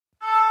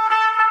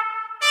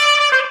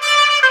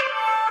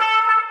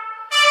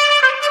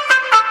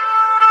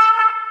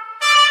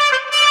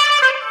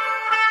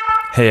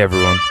Hey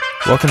everyone,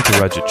 welcome to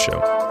Rudget Show,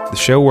 the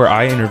show where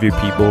I interview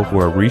people who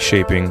are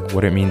reshaping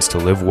what it means to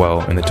live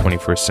well in the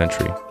 21st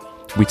century.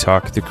 We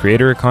talk the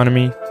creator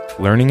economy,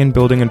 learning and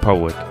building in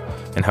public,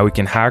 and how we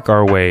can hack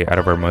our way out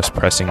of our most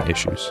pressing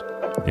issues.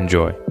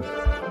 Enjoy.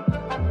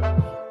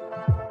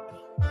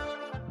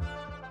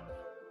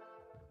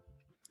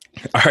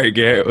 All right,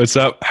 Garrett, what's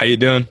up? How you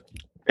doing?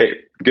 Hey,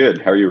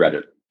 good. How are you,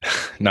 Reddit?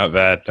 Not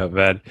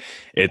bad.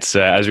 It's,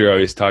 as we were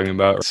always talking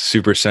about,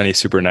 super sunny,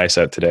 super nice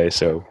out today,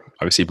 so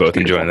obviously both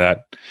enjoying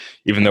that,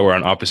 even though we're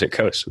on opposite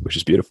coasts, which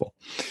is beautiful.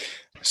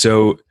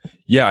 So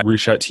yeah, I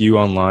reached out to you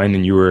online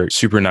and you were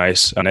super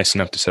nice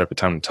enough to set up a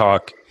time to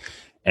talk.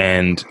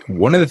 And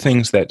one of the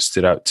things that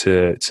stood out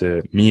to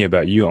me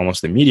about you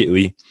almost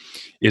immediately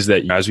is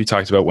that, as we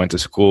talked about, went to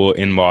school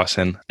in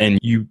Boston and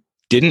you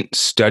didn't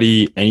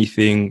study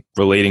anything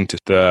relating to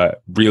the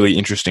really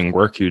interesting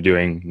work you're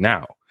doing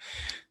now.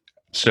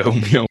 So,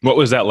 what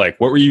was that like?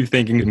 What were you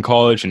thinking in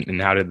college and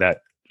how did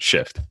that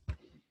shift?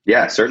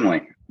 Yeah,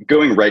 certainly.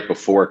 Going right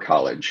before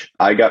college,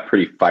 I got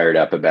pretty fired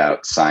up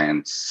about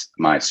science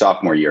my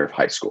sophomore year of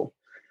high school.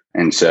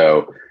 And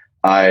so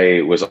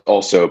I was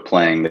also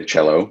playing the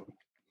cello,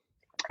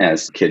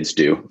 as kids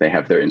do. They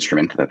have their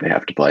instrument that they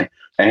have to play.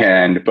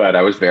 But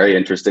I was very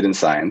interested in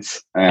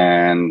science,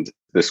 and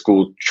the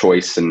school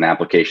choice and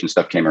application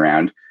stuff came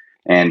around.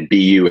 And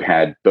BU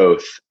had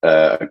both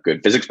a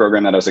good physics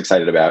program that I was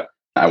excited about.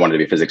 I wanted to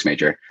be a physics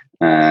major,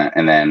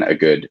 and then a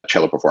good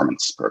cello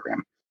performance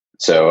program.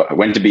 So I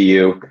went to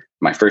BU.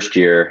 My first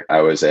year, I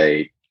was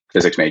a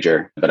physics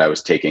major, but I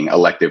was taking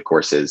elective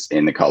courses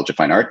in the College of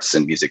Fine Arts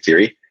and music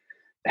theory.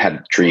 I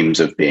had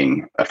dreams of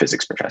being a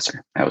physics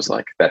professor. I was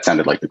like, that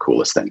sounded like the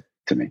coolest thing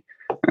to me.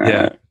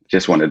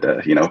 Just wanted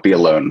to, be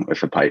alone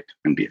with a pipe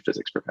and be a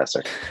physics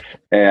professor.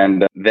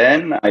 And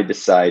then I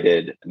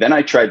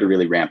tried to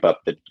really ramp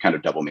up the kind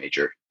of double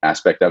major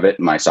aspect of it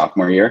in my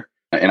sophomore year,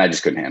 and I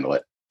just couldn't handle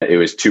it. It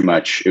was too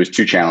much. It was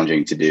too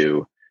challenging to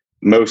do.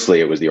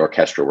 Mostly it was the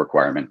orchestral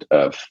requirement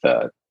of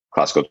the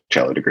classical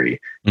cello degree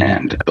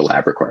and the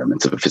lab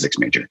requirements of a physics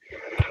major.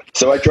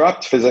 So I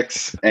dropped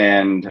physics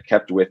and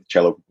kept with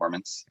cello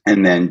performance.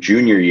 And then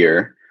junior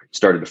year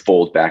started to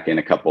fold back in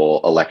a couple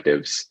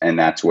electives. And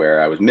that's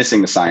where I was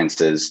missing the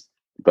sciences,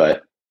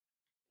 but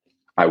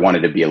I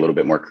wanted to be a little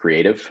bit more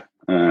creative.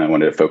 I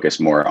wanted to focus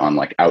more on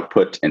like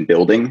output and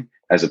building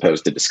as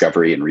opposed to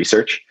discovery and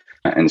research.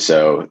 And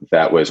so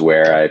that was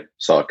where I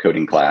saw a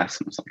coding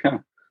class and I was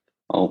like,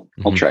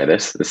 I'll try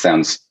this. This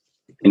sounds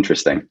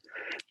interesting.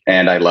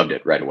 And I loved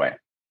it right away.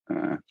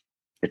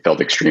 It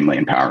felt extremely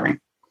empowering.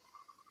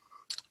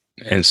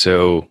 And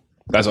so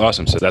that's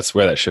awesome. So that's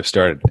where that shift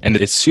started. And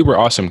it's super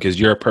awesome because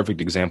you're a perfect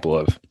example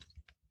of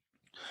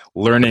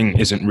learning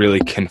isn't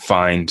really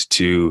confined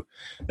to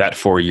that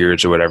 4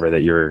 years or whatever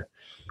that you're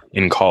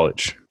in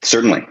college.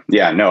 Certainly.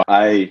 Yeah, no,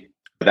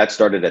 that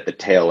started at the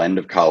tail end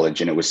of college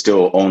and it was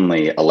still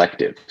only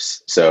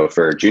electives. So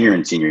for junior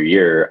and senior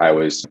year, I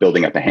was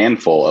building up a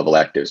handful of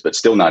electives, but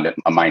still not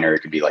a minor. It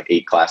could be like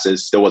 8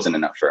 classes, still wasn't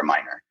enough for a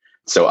minor.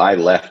 So I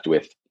left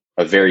with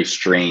a very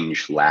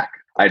strange lack.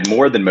 I had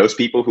more than most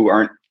people who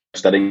aren't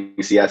studying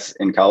CS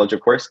in college,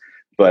 of course,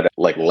 but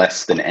like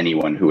less than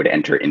anyone who would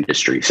enter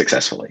industry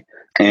successfully.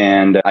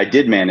 And I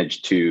did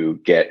manage to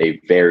get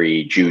a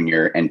very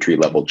junior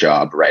entry-level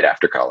job right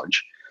after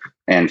college.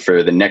 And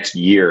for the next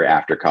year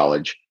after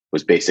college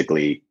was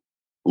basically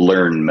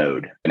learn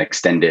mode, an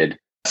extended,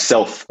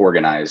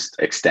 self-organized,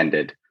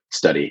 extended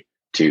study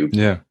to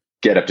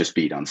get up to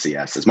speed on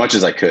CS as much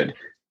as I could.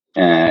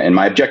 And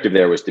my objective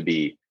there was to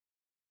be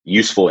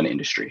useful in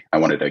industry. I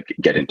wanted to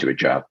get into a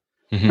job.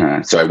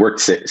 So I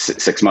worked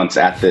 6 months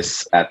at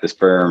this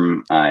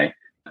firm. I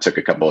took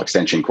a couple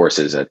extension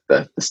courses at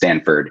the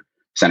Stanford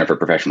Center for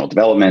Professional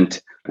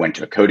Development, went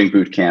to a coding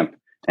boot camp.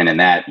 And in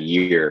that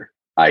year,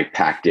 I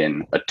packed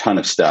in a ton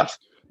of stuff,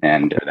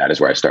 and that is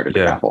where I started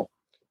at Apple.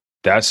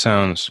 That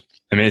sounds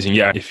amazing.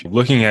 Yeah, if you're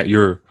looking at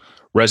your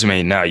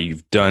resume now,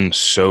 you've done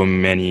so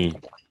many.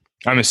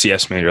 I'm a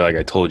CS major, like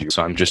I told you,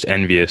 so I'm just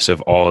envious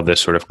of all of this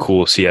sort of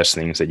cool CS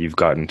things that you've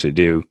gotten to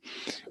do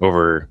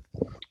over.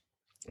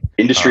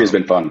 Industry has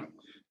been fun.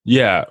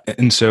 Yeah,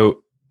 and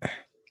so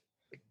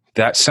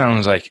that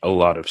sounds like a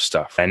lot of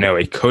stuff. I know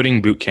a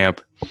coding boot camp.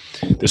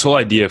 This whole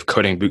idea of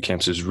coding boot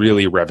camps is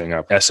really revving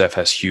up. SF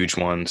has huge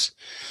ones.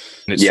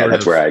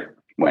 That's where I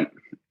went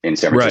in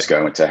San Francisco.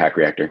 Right. I went to Hack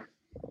Reactor.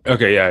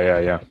 Okay,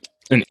 yeah.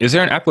 And is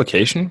there an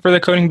application for the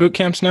coding boot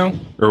camps now?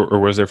 Or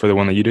was there for the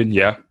one that you did?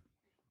 Yeah.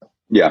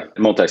 Yeah,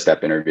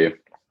 multi-step interview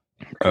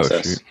process.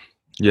 Oh, shoot.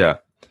 Yeah.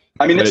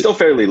 I mean, it's still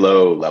fairly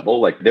low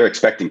level. Like they're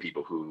expecting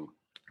people who,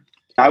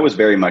 I was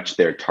very much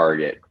their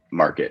target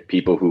market,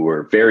 people who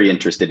were very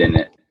interested in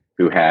it,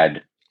 who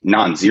had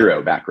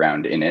non-zero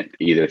background in it,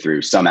 either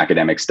through some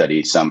academic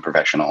study, some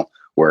professional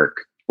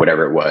work,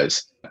 whatever it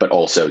was, but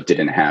also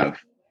didn't have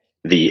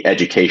the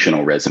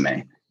educational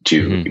resume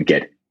to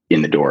get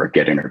in the door,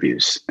 get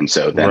interviews. And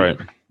so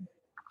then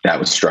that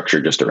was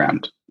structured just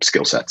around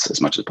skill sets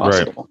as much as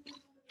possible. Right.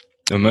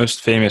 The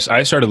most famous,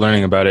 I started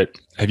learning about it.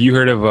 Have you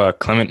heard of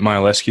Clement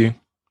Milescu?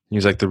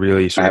 He's like the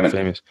really sort of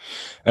famous.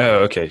 Oh,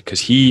 okay. Because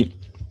he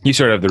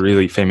sort of the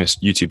really famous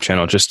YouTube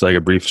channel. Just like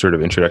a brief sort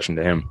of introduction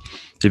to him,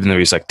 even though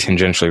he's like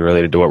tangentially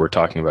related to what we're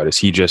talking about. Is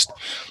he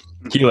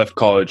left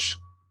college?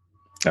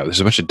 Oh, there's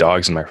a bunch of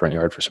dogs in my front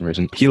yard for some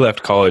reason. He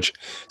left college.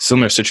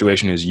 Similar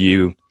situation as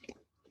you.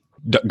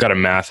 Got a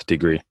math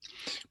degree,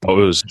 but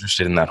was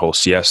interested in that whole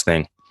CS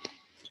thing.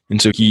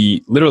 And so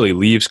he literally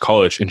leaves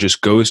college and just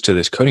goes to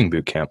this coding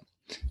boot camp.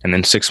 And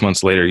then 6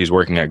 months later, he's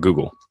working at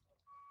Google.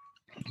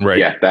 Right.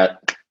 Yeah,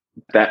 that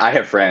I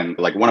have friends,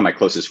 like one of my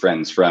closest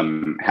friends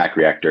from Hack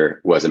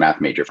Reactor was a math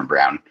major from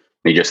Brown.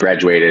 He just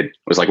graduated,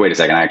 was like, wait a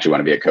second, I actually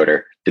want to be a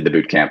coder, did the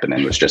boot camp, and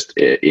then was just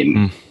had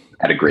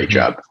a great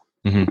job.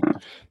 Mm-hmm.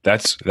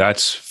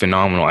 That's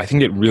phenomenal. I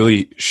think it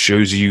really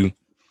shows you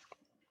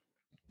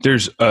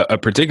there's a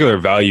particular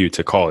value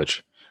to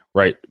college,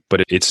 right?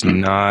 But it's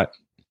not,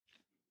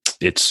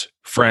 it's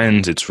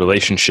friends, it's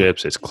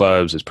relationships, it's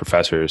clubs, it's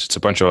professors, it's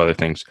a bunch of other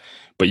things.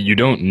 But you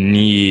don't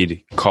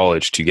need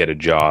college to get a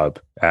job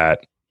at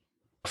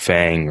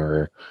FANG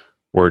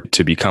or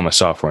to become a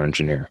software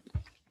engineer.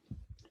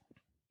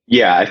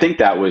 Yeah, I think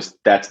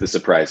that's the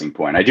surprising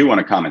point. I do want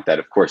to comment that,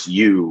 of course,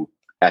 you,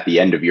 at the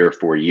end of your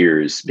 4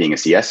 years being a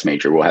CS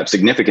major, will have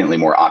significantly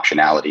more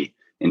optionality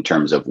in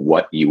terms of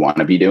what you want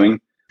to be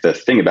doing. The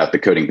thing about the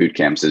coding boot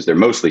camps is they're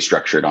mostly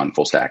structured on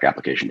full stack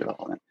application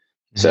development.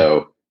 Mm-hmm.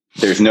 So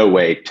there's no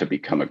way to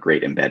become a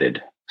great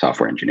embedded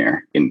software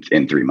engineer in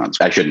 3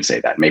 months. I shouldn't say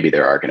that. Maybe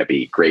there are going to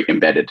be great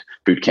embedded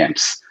boot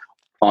camps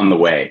on the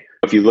way.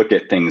 If you look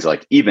at things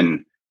like,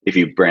 even if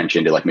you branch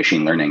into like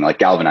machine learning, like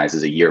Galvanize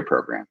is a year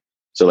program.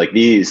 So like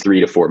these 3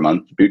 to 4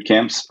 month boot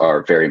camps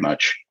are very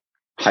much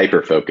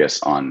hyper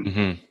focus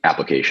on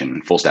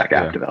application, full stack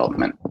app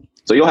development.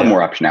 So you'll have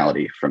more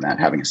optionality from that,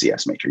 having a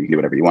CS major. You can do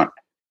whatever you want.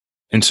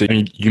 And so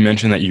you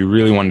mentioned that you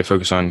really wanted to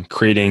focus on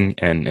creating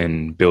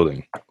and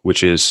building,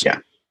 which is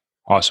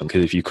awesome.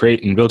 Because if you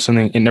create and build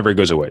something, it never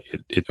goes away.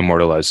 It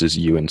immortalizes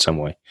you in some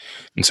way.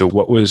 And so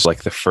what was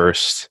like the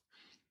first,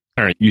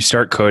 I don't know, you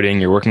start coding,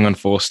 you're working on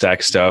full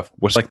stack stuff.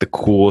 What's like the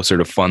cool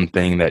sort of fun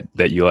thing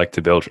that you like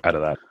to build out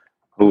of that?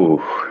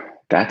 Ooh,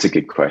 that's a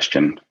good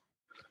question.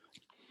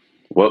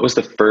 What was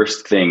the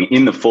first thing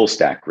in the full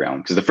stack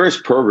realm? Because the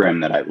first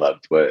program that I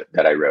loved,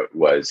 that I wrote,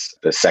 was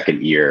the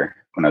second year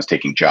when I was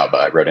taking Java.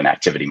 I wrote an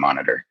activity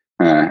monitor,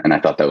 and I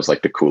thought that was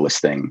like the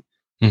coolest thing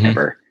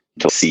ever,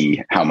 to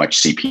see how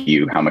much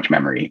CPU, how much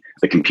memory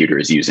the computer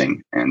is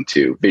using, and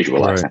to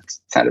visualize that. It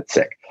sounded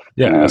sick.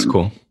 Yeah, that's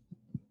cool.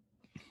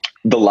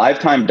 The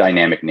lifetime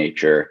dynamic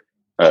nature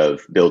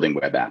of building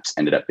web apps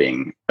ended up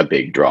being a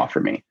big draw for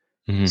me.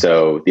 Mm-hmm.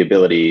 So the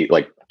ability,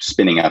 like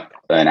spinning up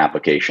an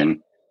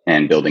application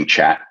and building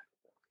chat,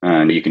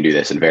 you can do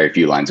this in very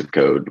few lines of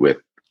code with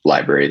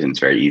libraries, and it's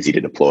very easy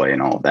to deploy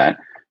and all of that.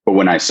 But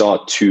when I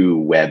saw two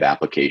web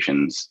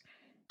applications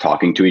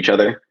talking to each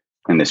other,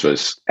 and this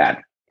was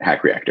at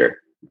Hack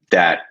Reactor,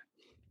 that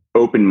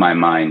opened my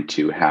mind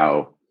to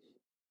how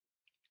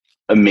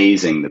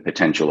amazing the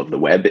potential of the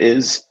web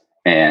is,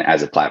 and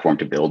as a platform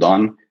to build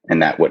on.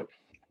 And that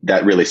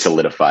really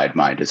solidified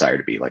my desire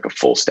to be like a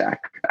full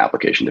stack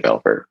application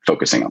developer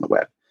focusing on the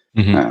web.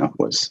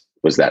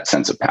 Was that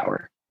sense of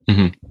power.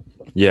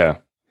 Yeah.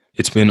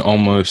 It's been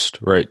almost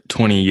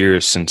 20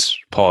 years since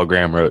Paul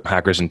Graham wrote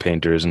Hackers and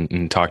Painters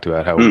and talked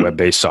about how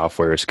web-based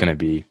software is going to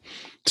be,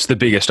 it's the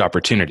biggest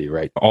opportunity,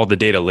 right? All the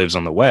data lives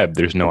on the web.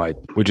 There's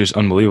which is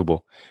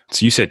unbelievable.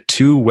 So you said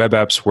two web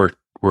apps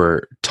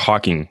were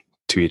talking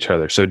to each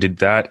other. So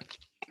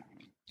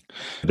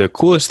the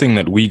coolest thing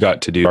that we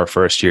got to do our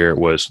first year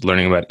was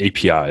learning about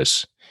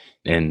APIs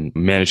and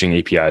managing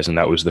APIs. And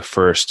that was the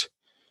first,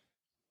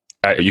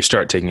 you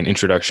start taking an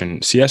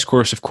introduction CS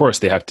course. Of course,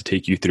 they have to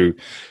take you through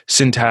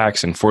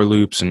syntax and for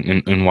loops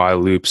and while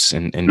loops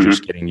and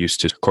just getting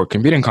used to core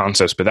computing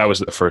concepts. But that was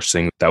the first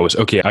thing that was,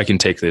 okay, I can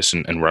take this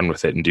and run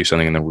with it and do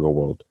something in the real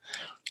world.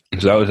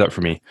 So that was that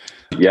for me.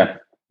 Yeah.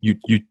 You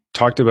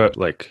talked about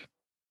like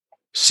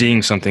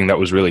seeing something that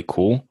was really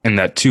cool, and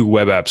that two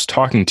web apps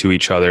talking to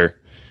each other.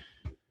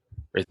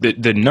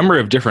 The number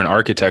of different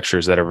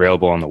architectures that are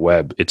available on the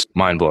web, it's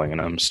mind-blowing,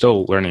 and I'm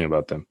still learning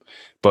about them.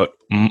 But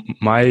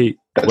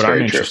what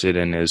I'm interested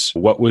in is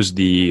what was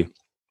the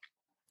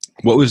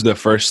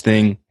first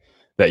thing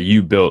that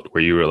you built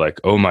where you were like,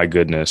 oh my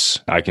goodness,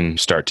 I can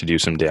start to do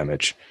some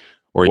damage?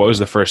 Or what was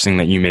the first thing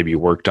that you maybe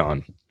worked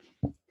on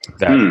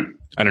that,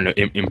 I don't know,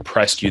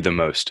 impressed you the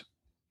most?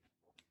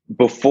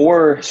 So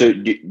are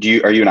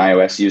you an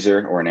iOS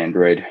user or an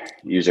Android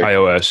user?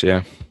 iOS,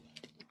 yeah.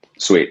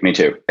 Sweet, me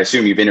too. I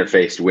assume you've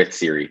interfaced with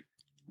Siri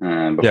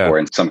before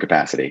in some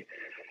capacity.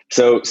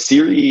 So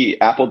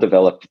Apple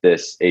developed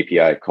this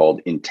API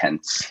called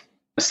Intents,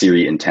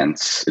 Siri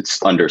Intents.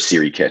 It's under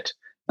SiriKit.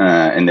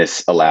 And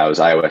this allows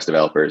iOS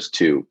developers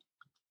to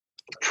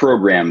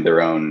program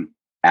their own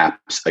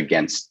apps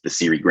against the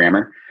Siri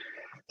grammar.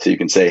 So you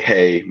can say,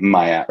 hey,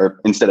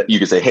 you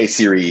can say, hey,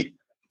 Siri,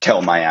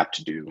 tell my app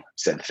to do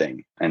said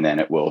thing. And then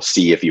it will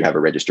see if you have a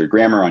registered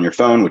grammar on your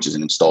phone, which is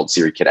an installed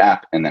SiriKit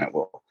app, and then it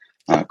will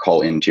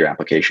call into your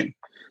application.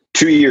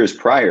 2 years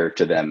prior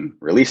to them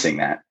releasing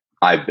that,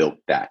 I built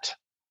that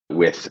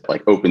with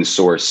like open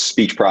source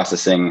speech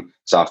processing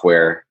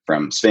software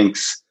from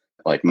Sphinx,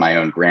 like my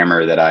own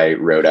grammar that I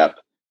wrote up,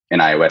 an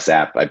iOS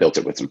app. I built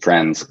it with some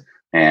friends.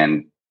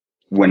 And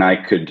when I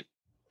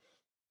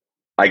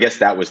guess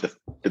that was the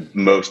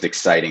most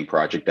exciting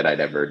project that I'd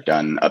ever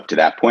done up to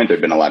that point.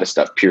 There'd been a lot of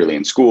stuff purely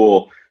in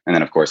school. And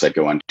then of course I'd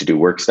go on to do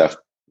work stuff.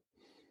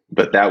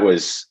 But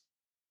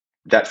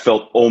that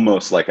felt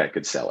almost like I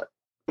could sell it,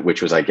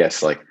 which was, I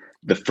guess, like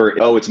the first,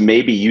 it's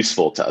maybe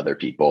useful to other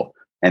people.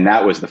 And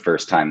that was the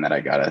first time that I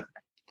got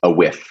a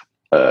whiff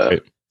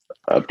of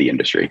the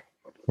industry.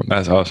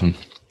 That's awesome.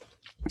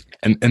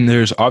 And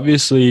there's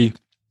obviously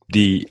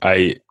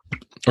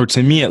or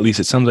to me at least,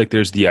 it sounds like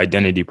there's the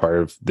identity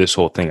part of this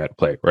whole thing at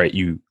play, right?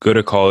 You go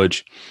to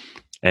college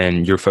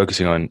and you're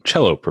focusing on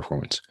cello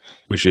performance,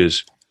 which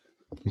is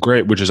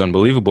great, which is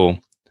unbelievable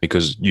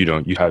because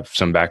you have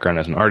some background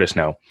as an artist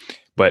now.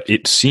 But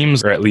it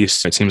seems, or at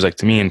least it seems like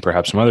to me and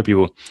perhaps some other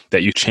people,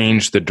 that you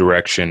changed the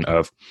direction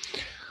of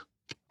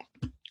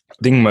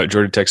thinking about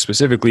Georgia Tech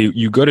specifically.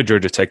 You go to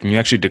Georgia Tech and you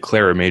actually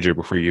declare a major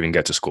before you even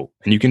get to school.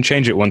 And you can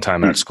change it one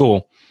time at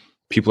school.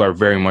 People are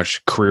very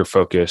much career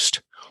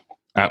focused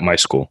at my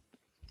school.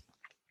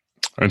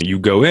 And you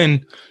go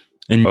in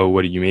and,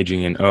 what are you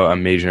majoring in? Oh,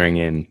 I'm majoring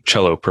in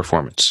cello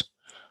performance.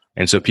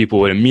 And so people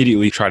would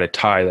immediately try to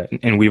tie that.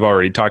 And we've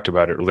already talked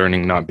about it,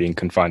 learning not being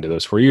confined to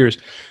those 4 years,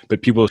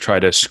 but people try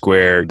to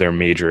square their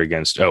major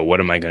against, what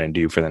am I going to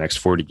do for the next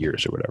 40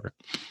 years or whatever?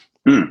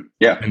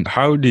 Yeah. And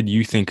how did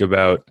you think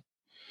about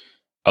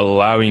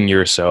allowing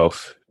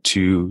yourself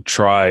to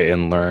try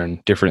and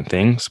learn different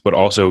things, but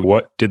also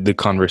what did the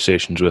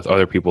conversations with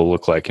other people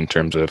look like in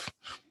terms of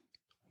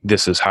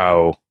this is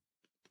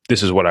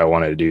what I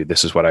want to do.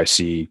 This is what I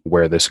see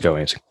where this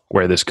goes.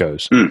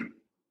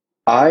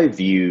 I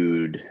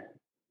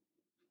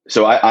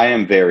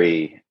am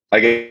very, I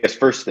guess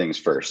first things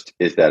first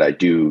is that I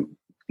do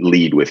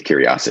lead with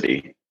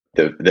curiosity.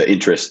 The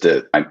interest,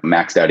 I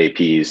maxed out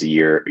APs, a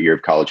year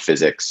of college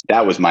physics.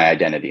 That was my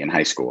identity in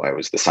high school. I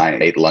was the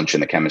science, ate lunch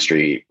in the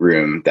chemistry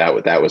room.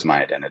 That was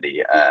my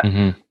identity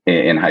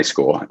in high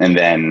school. And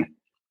then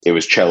it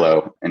was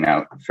cello. And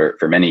now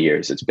for many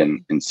years, it's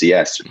been in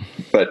CS.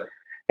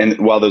 And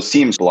while those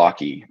seems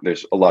blocky,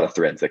 there's a lot of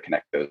threads that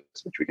connect those,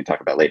 which we can talk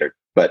about later.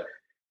 But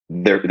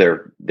they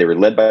were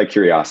led by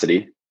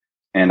curiosity.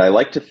 And I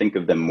like to think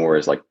of them more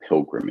as like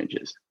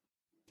pilgrimages.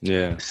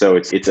 Yeah. So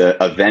it's an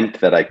event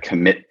that I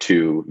commit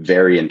to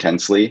very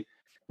intensely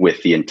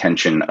with the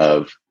intention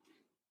of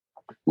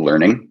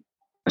learning,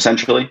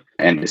 essentially,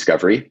 and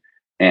discovery.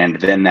 And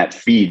then that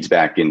feeds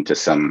back into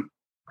some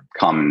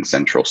common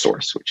central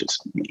source, which is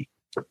me.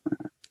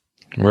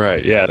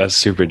 Right. Yeah, that's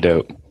super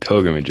dope.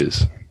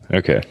 Pilgrimages.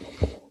 Okay.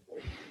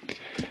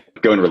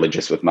 Going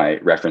religious with my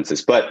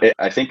references, but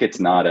I think it's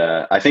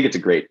a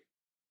great,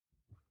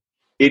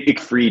 it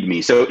freed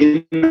me. So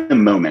in the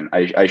moment,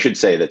 I should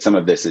say that some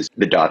of this is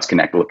the dots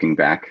connect looking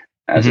back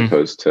as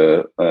opposed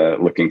to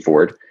looking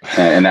forward.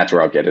 And that's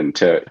where I'll get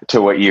into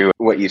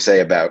what you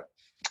say about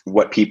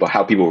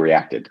how people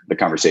reacted, the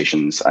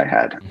conversations I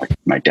had. Like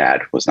my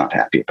dad was not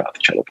happy about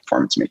the cello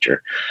performance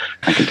major.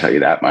 I can tell you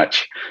that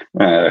much,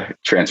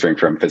 transferring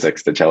from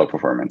physics to cello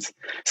performance.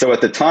 So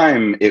at the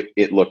time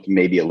it looked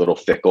maybe a little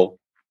fickle.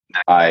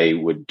 I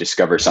would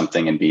discover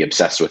something and be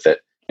obsessed with it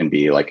and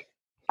be like,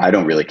 I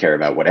don't really care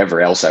about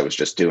whatever else I was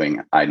just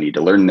doing. I need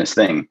to learn this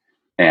thing.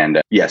 And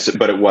yes,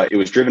 but it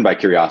was driven by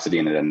curiosity,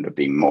 and it ended up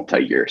being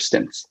multi-year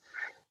stints.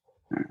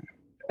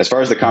 As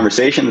far as the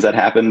conversations that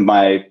happened,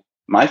 my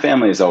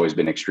family has always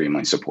been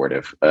extremely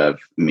supportive of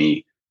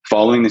me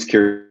following this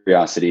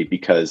curiosity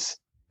because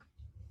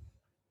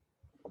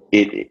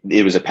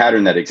it was a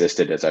pattern that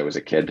existed as I was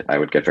a kid. I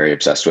would get very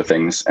obsessed with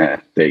things.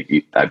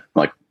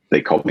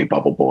 They called me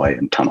bubble boy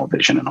and tunnel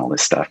vision and all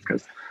this stuff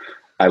because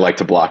I like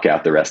to block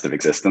out the rest of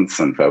existence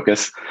and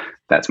focus.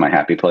 That's my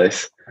happy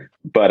place.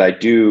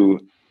 But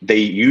they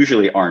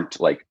usually aren't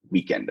like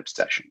weekend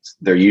obsessions.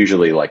 They're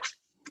usually like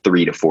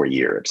 3 to 4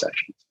 year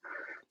obsessions.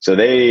 So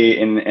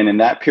in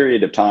that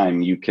period of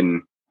time, you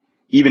can,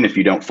 even if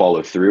you don't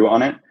follow through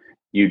on it,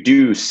 you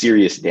do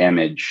serious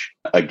damage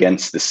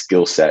against the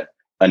skill set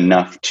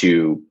enough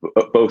to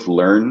both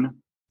learn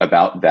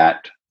about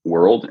that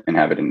world and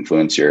have it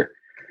influence your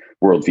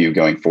worldview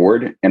going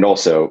forward, and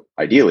also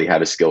ideally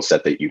have a skill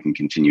set that you can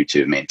continue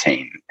to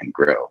maintain and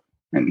grow.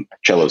 And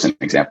cello is an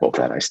example of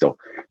that. I still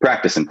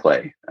practice and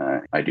play.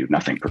 I do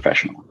nothing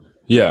professional.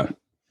 Yeah.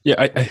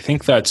 I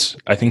think that's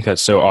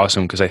so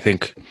awesome because I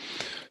think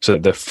so.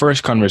 The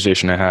first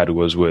conversation I had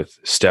was with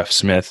Steph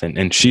Smith,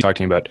 and she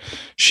talking about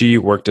she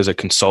worked as a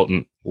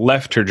consultant,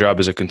 left her job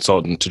as a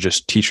consultant to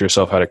just teach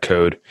herself how to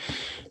code,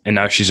 and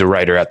now she's a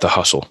writer at The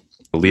Hustle,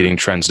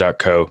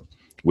 leadingtrends.co,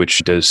 which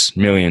does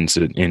millions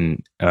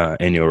in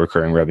annual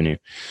recurring revenue.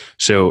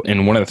 So,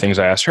 and one of the things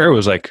I asked her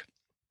was like,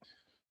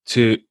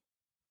 to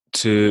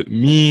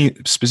me,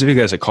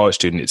 specifically as a college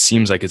student, it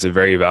seems like it's a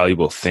very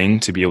valuable thing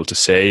to be able to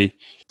say,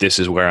 this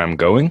is where I'm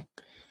going.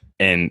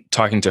 And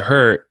talking to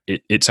her,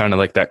 it sounded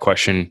like that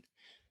question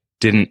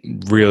didn't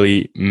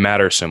really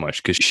matter so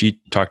much because she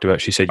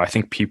said, I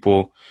think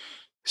people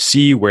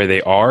see where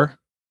they are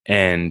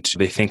and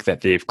they think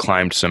that they've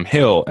climbed some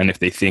hill. And if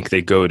they think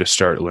they go to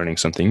start learning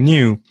something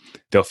new,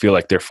 they'll feel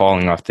like they're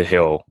falling off the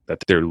hill, that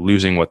they're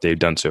losing what they've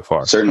done so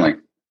far. Certainly.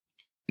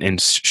 And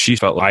she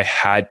felt I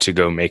had to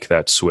go make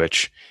that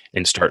switch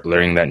and start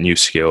learning that new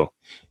skill.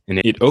 And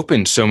it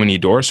opened so many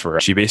doors for her.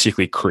 She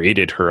basically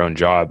created her own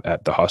job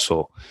at The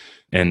Hustle.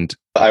 And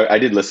I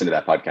did listen to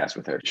that podcast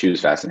with her. She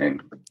was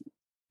fascinating.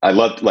 I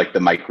loved like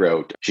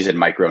she said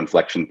micro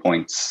inflection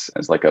points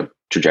as like a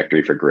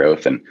trajectory for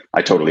growth. And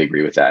I totally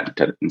agree with that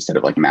instead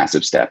of like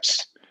massive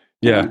steps.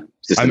 Yeah.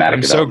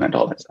 Systematic development,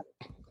 all that stuff.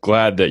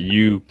 Glad that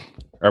you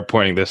are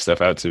pointing this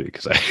stuff out to me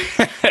because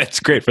it's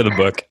great for the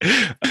book.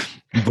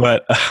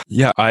 But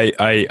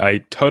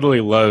I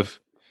totally love,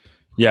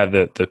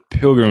 the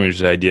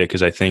pilgrimage idea,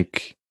 because I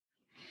think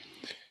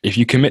if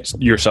you commit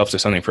yourself to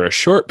something for a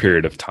short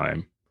period of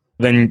time,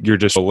 then you're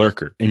just a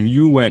lurker. And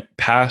you went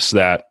past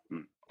that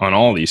on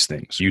all these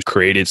things. You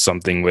created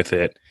something with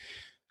it.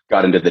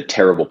 Got into the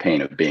terrible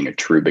pain of being a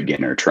true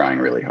beginner, trying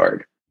really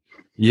hard.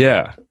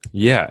 Yeah.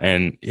 Yeah.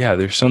 And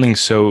there's something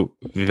so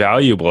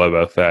valuable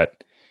about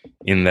that,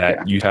 in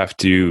that you have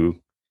to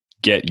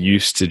get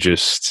used to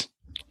just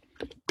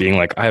being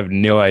like, I have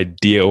no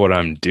idea what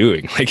I'm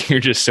doing. Like, you're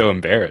just so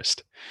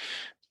embarrassed.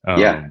 You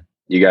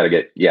got to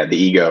get, the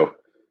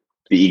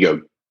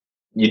ego,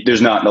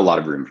 there's not a lot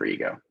of room for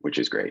ego, which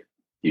is great.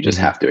 You just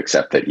have to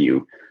accept that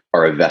you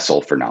are a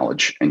vessel for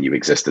knowledge and you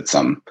exist at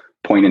some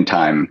point in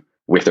time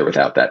with or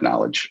without that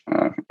knowledge.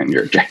 And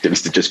your objective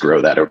is to just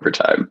grow that over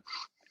time.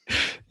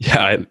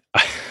 Yeah.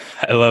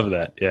 I love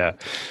that. Yeah.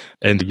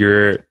 And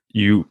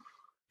you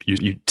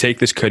take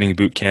this coding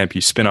boot camp,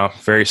 you spin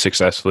off very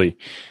successfully,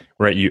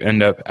 right? You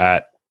end up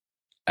at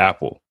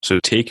Apple. So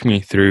take me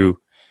through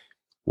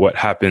what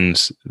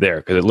happens there,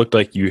 because it looked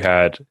like you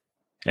had,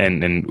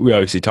 and we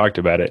obviously talked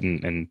about it,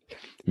 and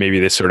maybe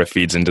this sort of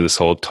feeds into this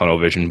whole tunnel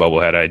vision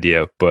bubblehead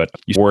idea, but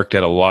you worked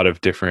at a lot of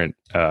different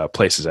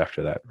places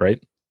after that,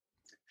 right?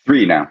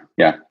 3 now.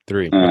 Yeah.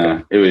 3.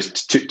 Okay. It was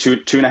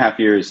 2.5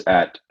 years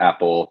at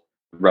Apple,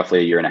 roughly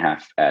a year and a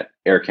half at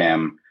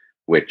AirCam,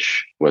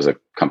 which was a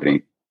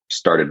company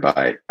started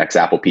by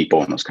ex-Apple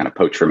people and was kind of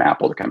poached from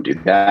Apple to come do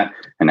that.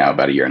 And now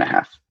about a year and a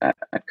half at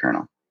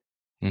Kernel.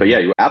 Mm-hmm.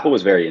 But Apple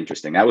was very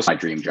interesting. That was my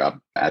dream job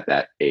at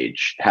that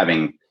age,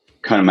 having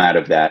come out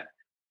of that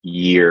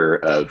year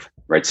of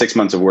 6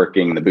 months of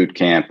working, the boot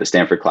camp, the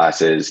Stanford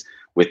classes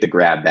with the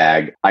grab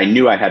bag. I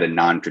knew I had a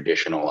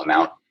non-traditional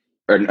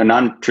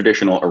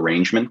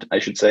arrangement, I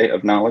should say,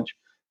 of knowledge,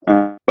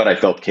 but I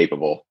felt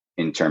capable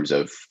in terms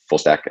of full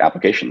stack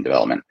application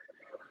development.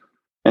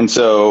 And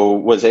so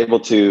was able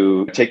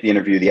to take the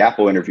interview. The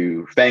Apple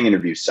interview, FANG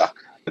interviews suck.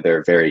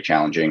 They're very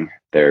challenging.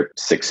 They're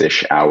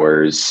 6-ish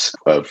hours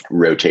of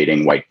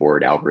rotating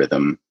whiteboard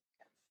algorithm,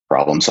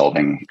 problem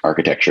solving,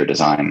 architecture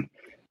design,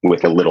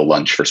 with a little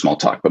lunch for small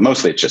talk. But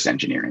mostly it's just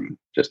engineering,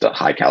 just a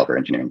high caliber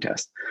engineering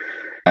test.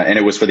 And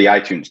it was for the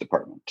iTunes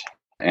department.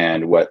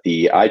 And what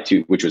the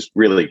iTunes, which was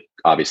really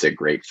obviously a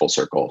great full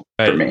circle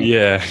for me.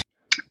 Yeah.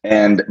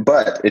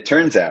 But it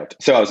turns out,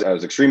 so I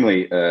was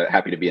extremely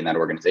happy to be in that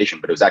organization,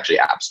 but it was actually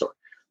App Store,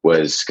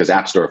 because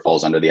App Store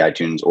falls under the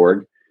iTunes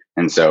org.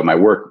 And so my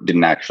work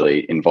didn't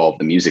actually involve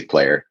the music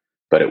player,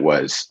 but it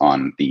was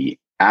on the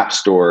App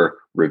Store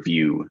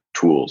review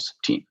tools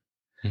team.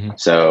 Mm-hmm.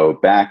 So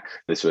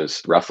this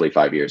was roughly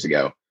 5 years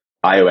ago,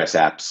 iOS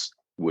apps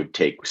would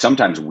take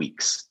sometimes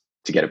weeks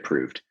to get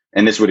approved.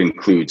 And this would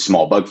include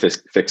small bug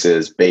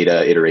fixes,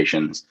 beta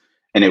iterations.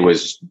 And it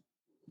was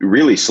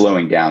really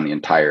slowing down the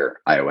entire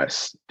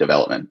iOS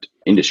development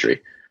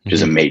industry, which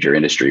is a major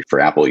industry for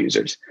Apple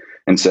users.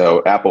 And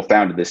so Apple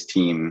founded this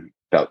team,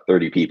 about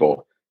 30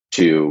 people,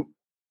 to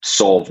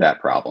solve that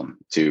problem,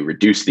 to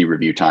reduce the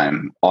review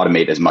time,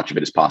 automate as much of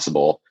it as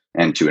possible,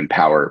 and to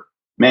empower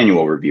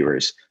manual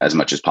reviewers as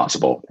much as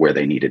possible where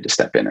they needed to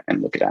step in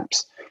and look at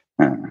apps.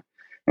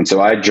 And so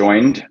I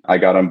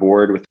got on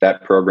board with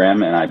that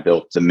program, and I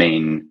built the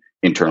main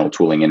internal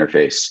tooling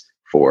interface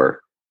for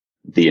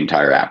the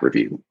entire app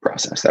review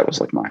process. That was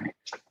like my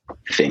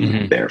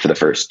thing there for the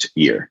first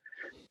year.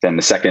 Then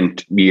the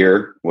second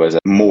year was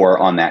more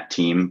on that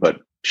team,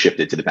 but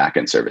shifted to the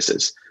backend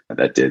services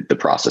that did the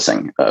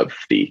processing of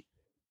the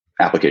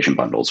application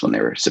bundles when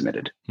they were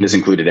submitted. This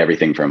included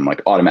everything from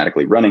like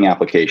automatically running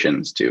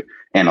applications to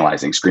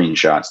analyzing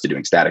screenshots to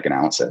doing static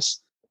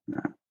analysis,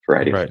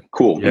 variety of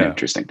cool and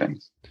interesting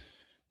things.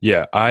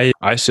 Yeah,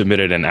 I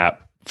submitted an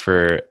app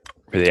for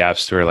the App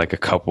Store like a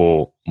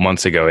couple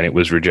months ago, and it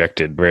was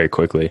rejected very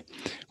quickly.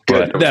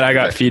 But then I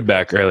got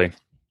feedback early.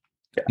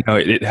 Yeah. No,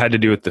 it had to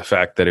do with the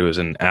fact that it was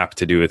an app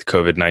to do with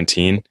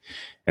COVID-19,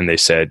 and they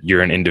said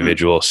you're an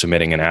individual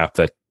submitting an app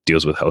that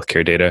deals with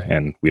healthcare data,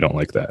 and we don't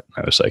like that.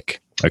 I was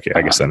like, okay,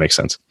 I guess that makes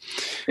sense.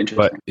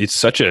 But it's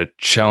such a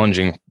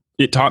challenging.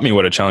 It taught me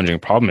what a challenging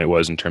problem it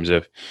was in terms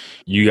of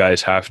you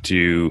guys have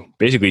to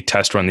basically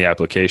test run the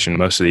application.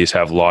 Most of these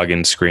have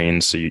login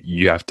screens, so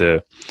you have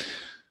to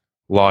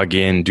log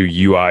in, do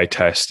UI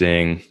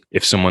testing.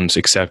 If someone's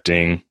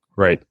accepting,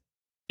 right,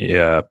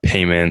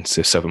 payments,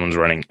 if someone's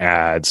running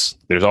ads.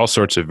 There's all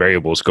sorts of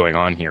variables going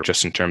on here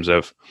just in terms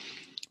of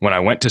when I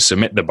went to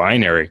submit the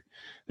binary,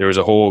 there was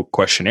a whole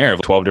questionnaire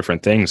of 12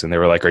 different things. And they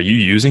were like, are you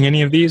using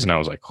any of these? And I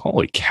was like,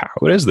 holy cow,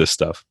 what is this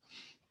stuff?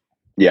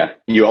 Yeah.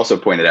 You also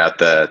pointed out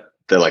the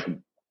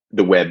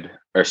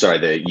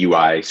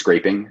UI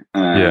scraping,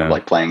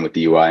 like playing with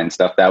the UI and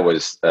stuff. That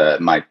was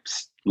my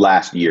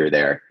last year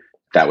there.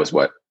 That was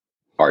what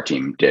our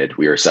team did.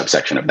 We were a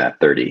subsection of that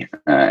 30.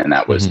 And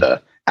that was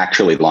the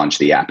actually launch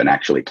the app and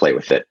actually play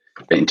with it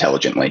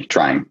intelligently,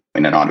 trying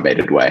in an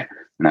automated way.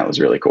 And that was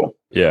really cool.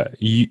 Yeah.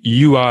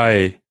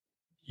 UI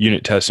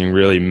unit testing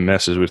really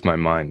messes with my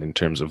mind in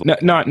terms of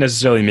not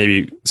necessarily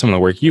maybe some of the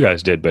work you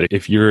guys did, but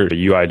if you're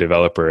a UI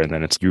developer and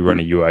then you run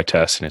a UI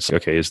test and it's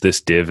okay, is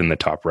this div in the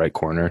top right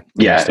corner?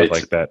 Yeah. Stuff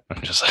like that.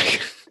 I'm just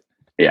like,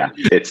 yeah,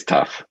 it's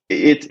tough.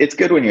 It's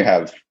good when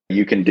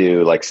you can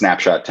do like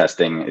snapshot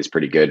testing is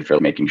pretty good for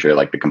making sure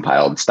like the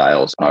compiled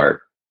styles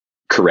are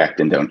correct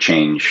and don't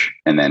change.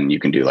 And then you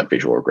can do like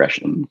visual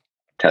regression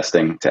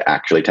testing to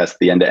actually test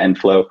the end-to-end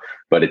flow,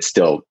 but it's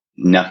still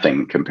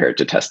nothing compared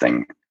to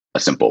testing a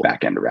simple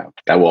back-end route.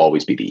 That will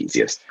always be the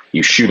easiest.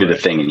 You shoot at a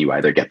thing and you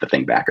either get the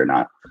thing back or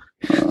not.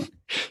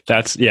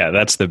 That's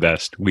the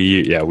best.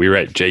 We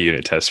write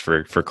JUnit tests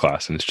for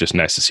class, and it's just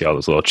nice to see all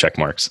those little check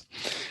marks.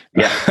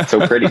 Yeah,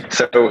 so pretty,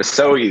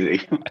 so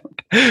easy.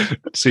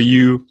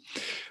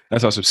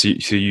 That's awesome.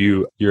 So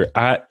you're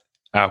at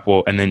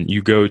Apple, and then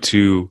you go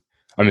to.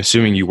 I'm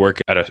assuming you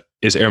work at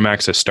is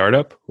AirMax a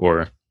startup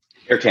or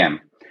AirCam?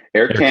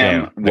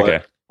 Okay.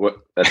 What?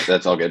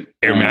 That's all good.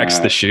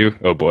 AirMax the shoe.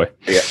 Oh boy.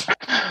 Yeah.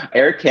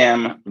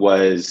 AirCam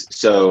was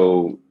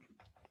so.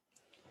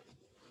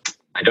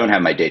 I don't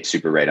have my date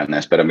super right on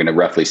this, but I'm going to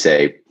roughly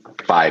say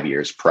 5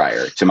 years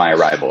prior to my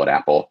arrival at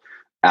Apple.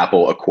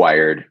 Apple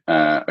acquired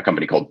a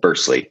company called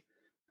Burstly,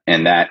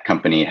 and that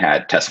company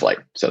had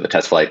TestFlight. So the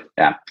TestFlight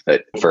app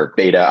for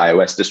beta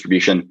iOS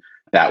distribution,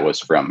 that was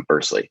from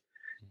Burstly.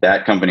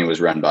 That company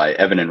was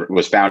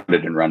was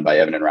founded and run by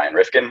Evan and Ryan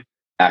Rifkin.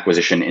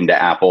 Acquisition into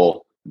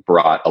Apple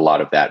brought a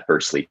lot of that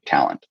Burstly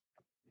talent.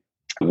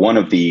 One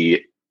of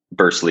the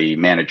Burstly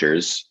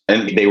managers,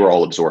 and they were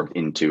all absorbed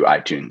into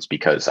iTunes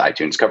because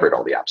iTunes covered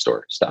all the App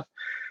Store stuff.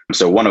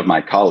 So one of my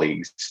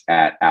colleagues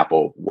at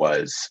Apple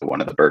was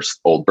one of the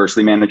old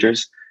Burstly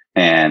managers,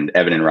 and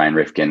Evan and Ryan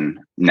Rifkin,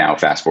 now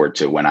fast forward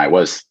to when I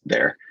was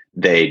there,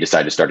 they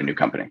decided to start a new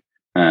company.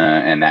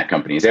 And that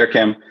company is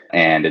AirCam,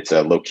 and it's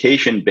a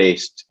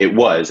location-based, it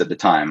was at the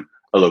time,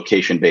 a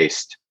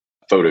location-based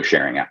photo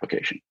sharing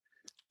application.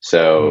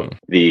 So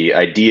the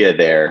idea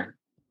there,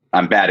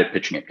 I'm bad at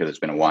pitching it because it's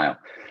been a while,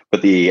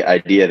 but the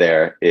idea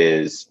there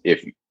is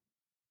if,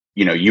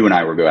 you and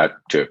I were go out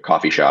to a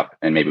coffee shop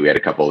and maybe we had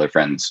a couple other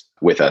friends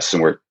with us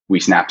and we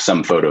snap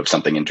some photo of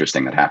something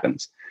interesting that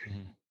happens.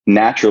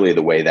 Naturally,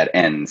 the way that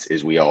ends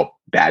is we all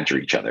badger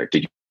each other.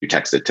 Did you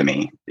text it to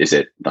me? Is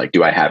it like,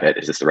 do I have it?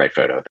 Is this the right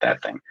photo of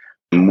that thing?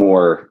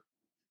 More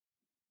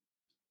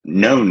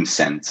known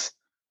sense,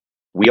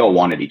 we all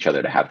wanted each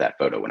other to have that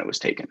photo when it was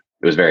taken.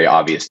 It was very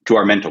obvious to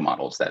our mental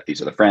models that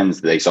these are the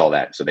friends, they saw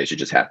that, so they should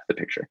just have the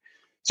picture.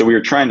 So we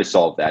were trying to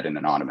solve that in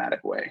an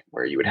automatic way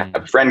where you would have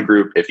a friend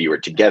group. If you were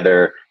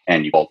together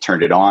and you all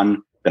turned it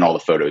on, then all the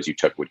photos you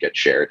took would get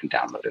shared and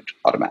downloaded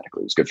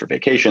automatically. It was good for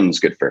vacations,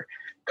 good for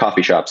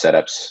coffee shop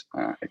setups,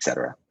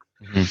 etc.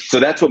 So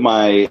that's what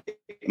my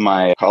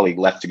colleague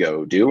left to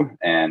go do.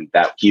 And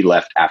that he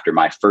left after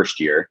my first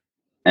year.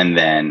 And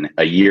then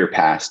a year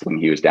passed when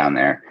he was down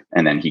there.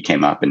 And then he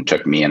came up and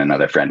took me and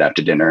another friend out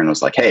to dinner and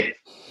was like, hey,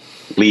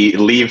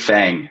 leave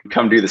Fang,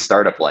 come do the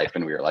startup life.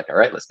 And we were like, all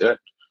right, let's do it.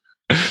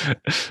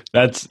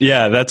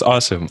 That's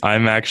awesome.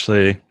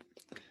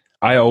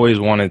 I always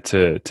wanted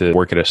to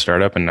work at a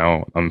startup, and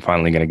now I'm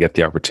finally going to get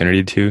the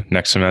opportunity to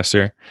next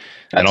semester.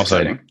 That's and also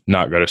exciting.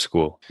 Not go to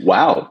school.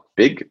 Wow.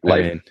 Big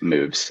life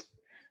moves.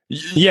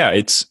 Yeah.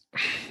 It's,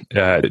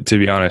 to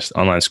be honest,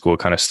 online school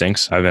kind of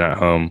stinks. I've been at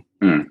home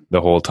the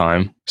whole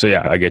time. So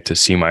yeah, I get to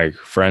see my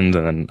friends,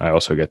 and then I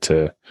also get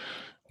to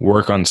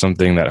work on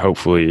something that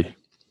hopefully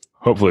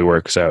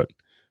works out.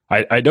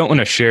 I don't want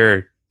to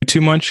share too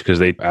much because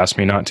they asked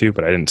me not to,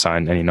 but I didn't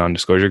sign any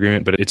non-disclosure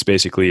agreement. But it's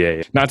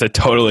basically not to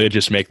totally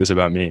just make this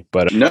about me,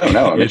 but no,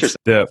 I'm interested.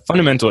 The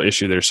fundamental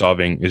issue they're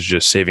solving is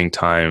just saving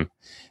time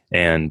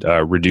and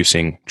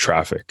reducing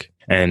traffic.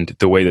 And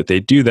the way that they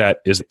do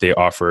that is that they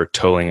offer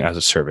tolling as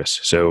a service.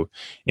 So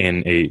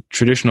in a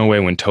traditional way,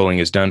 when tolling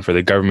is done for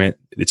the government,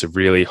 it's a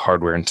really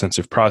hardware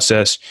intensive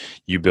process.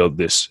 You build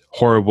this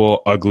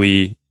horrible,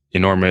 ugly,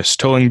 enormous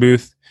tolling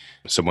booth.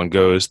 Someone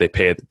goes, they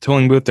pay at the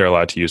tolling booth, they're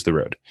allowed to use the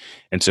road.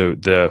 And so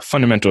the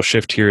fundamental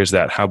shift here is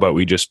that how about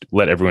we just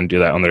let everyone do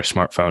that on their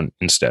smartphone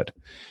instead?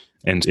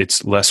 And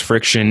it's less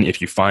friction.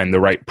 If you find the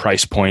right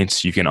price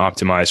points, you can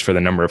optimize for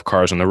the number of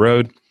cars on the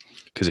road.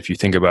 Because if you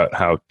think about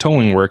how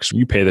tolling works,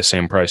 you pay the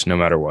same price no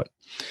matter what.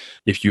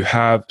 If you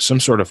have some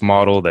sort of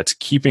model that's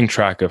keeping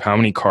track of how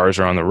many cars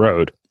are on the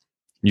road,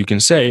 you can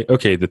say,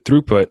 okay, the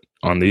throughput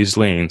on these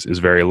lanes is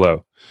very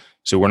low.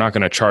 So we're not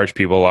going to charge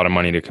people a lot of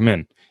money to come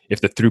in.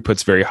 if the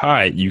throughput's very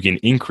high, you can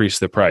increase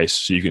the price.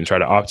 So you can try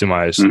to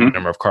optimize the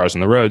number of cars on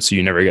the road. So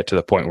you never get to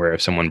the point where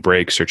if someone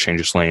brakes or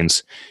changes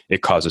lanes,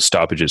 it causes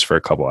stoppages for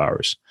a couple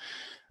hours.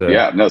 So,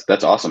 yeah, no,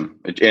 that's awesome.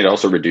 It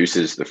also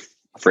reduces the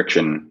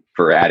friction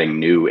for adding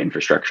new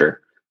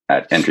infrastructure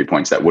at entry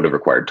points that would have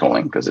required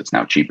tolling, because it's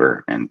now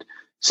cheaper and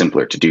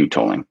simpler to do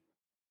tolling.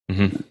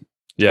 Mm-hmm.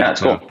 Yeah,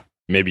 that's cool.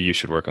 Maybe you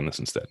should work on this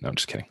instead. No, I'm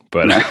just kidding.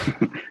 But no,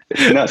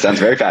 it sounds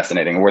very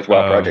fascinating. A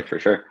worthwhile project for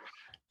sure.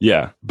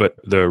 Yeah, but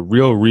the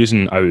real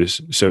reason I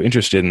was so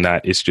interested in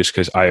that is just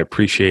because I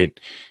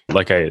appreciate,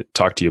 like I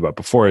talked to you about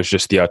before, is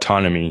just the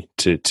autonomy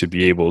to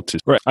be able to.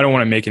 Right. I don't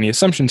want to make any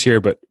assumptions here,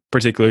 but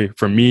particularly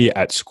for me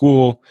at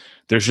school,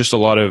 there's just a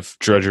lot of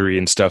drudgery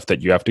and stuff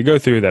that you have to go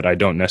through that I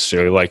don't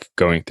necessarily like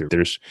going through.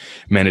 There's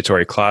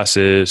mandatory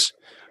classes,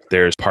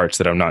 there's parts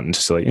that I'm not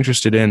necessarily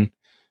interested in.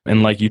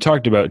 And like you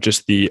talked about,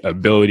 just the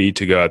ability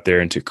to go out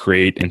there and to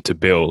create and to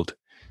build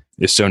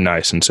is so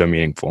nice and so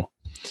meaningful.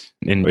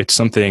 And it's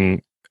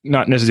something,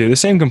 not necessarily the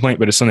same complaint,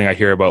 but it's something I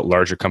hear about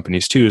larger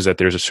companies too, is that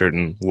there's a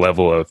certain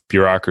level of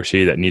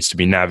bureaucracy that needs to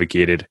be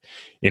navigated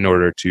in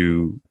order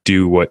to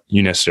do what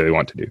you necessarily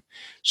want to do.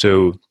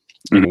 So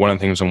one of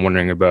the things I'm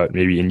wondering about,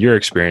 maybe in your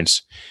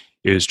experience,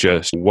 is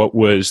just what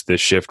was the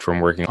shift from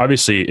working?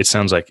 Obviously, it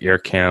sounds like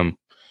AirCam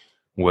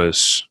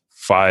was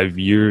 5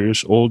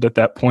 years old at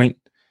that point.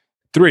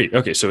 3.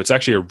 Okay, so it's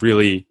actually a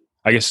really,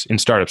 I guess in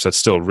startups, that's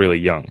still really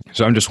young.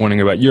 So I'm just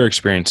wondering about your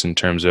experience in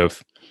terms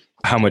of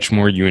how much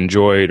more you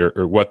enjoyed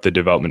or what the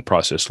development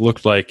process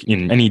looked like,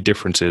 in any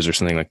differences or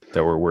something like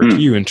that were to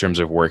you in terms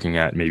of working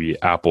at maybe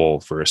Apple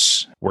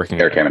versus working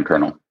at AirCam and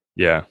Kernel.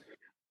 Yeah.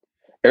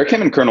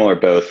 AirCam and Kernel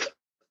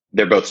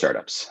they're both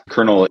startups.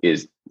 Kernel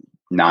is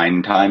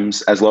 9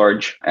 times as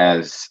large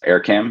as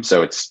AirCam,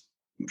 so it's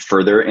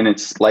further in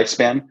its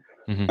lifespan.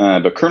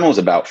 Mm-hmm. But Kernel is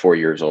about 4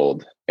 years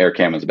old.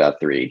 AirCam is about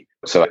 3.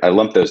 So I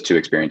lumped those two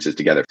experiences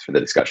together for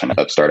the discussion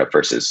of startup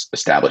versus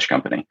established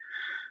company.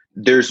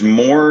 There's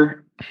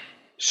more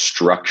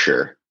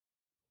structure.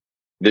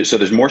 So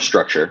there's more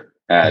structure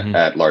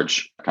at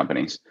large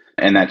companies.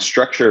 And that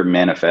structure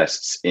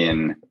manifests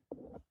in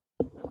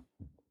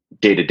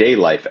day-to-day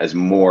life as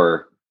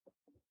more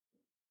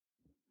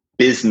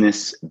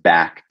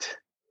business-backed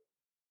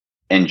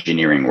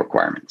engineering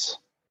requirements.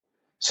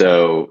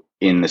 So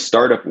in the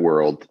startup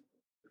world,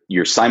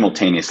 you're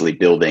simultaneously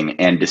building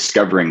and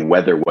discovering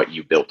whether what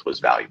you built was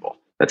valuable.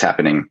 That's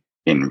happening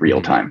in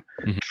real time.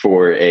 Mm-hmm.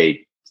 For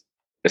a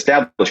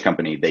established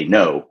company, they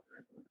know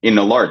in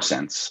a large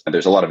sense,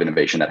 there's a lot of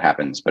innovation that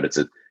happens, but it's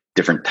a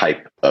different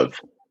type of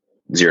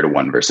 0 to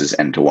 1 versus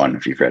N to 1.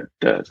 If you've read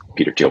the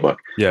Peter Thiel book,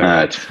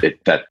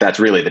 that's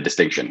really the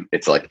distinction.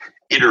 It's like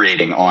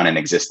iterating on an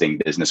existing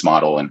business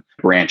model and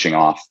branching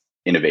off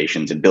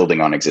innovations and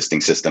building on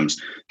existing systems.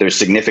 There's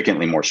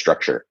significantly more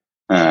structure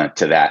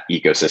to that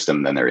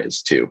ecosystem than there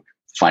is to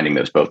finding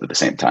those both at the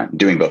same time,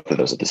 doing both of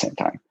those at the same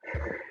time.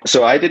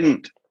 So I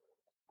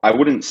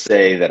wouldn't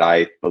say that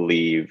I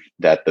believe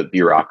that the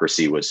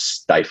bureaucracy was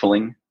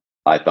stifling.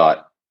 I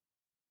thought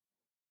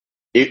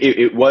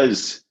it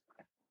was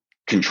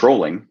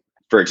controlling.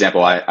 For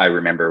example, I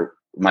remember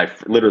my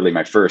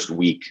first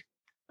week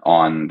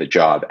on the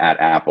job at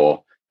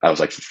Apple, I was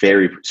like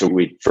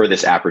for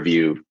this app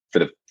review, for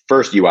the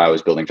first UI I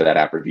was building for that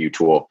app review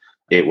tool,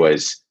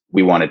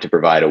 we wanted to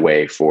provide a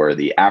way for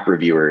the app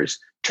reviewers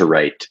to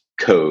write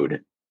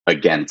code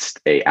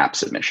against a app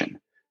submission.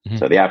 Mm-hmm.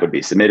 So the app would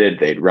be submitted,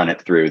 they'd run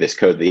it through this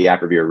code the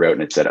app reviewer wrote,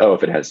 and it said,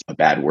 if it has a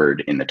bad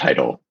word in the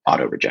title,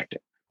 auto reject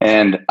it.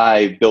 And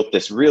I built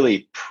this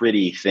really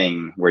pretty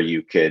thing where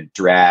you could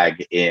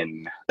drag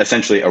in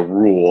essentially a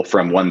rule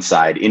from one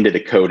side into the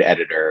code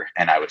editor.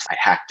 And I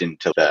hacked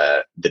into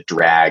the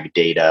drag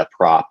data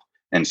prop.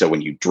 And so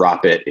when you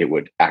drop it, it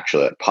would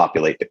actually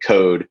populate the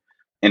code.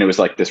 And it was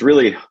like this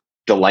really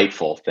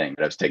delightful thing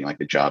that I was taking like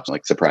the jobs,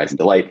 like surprise and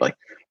delight, like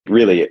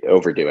really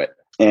overdo it.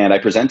 And I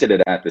presented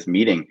it at this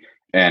meeting,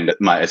 and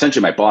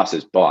essentially my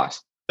boss's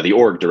boss, the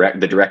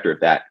director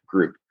of that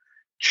group,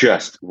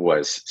 just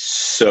was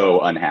so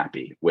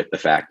unhappy with the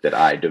fact that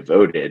I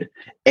devoted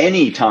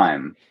any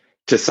time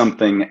to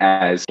something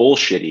as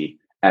bullshitty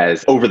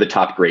as over the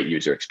top great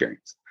user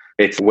experience.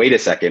 It's, wait a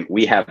second,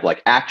 we have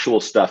like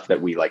actual stuff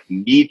that we like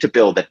need to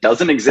build that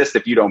doesn't exist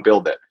if you don't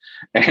build it.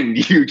 And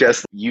you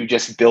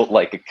just built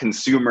like a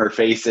consumer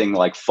facing,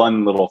 like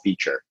fun little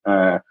feature.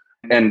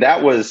 And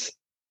that was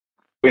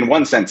in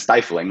one sense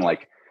stifling.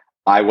 Like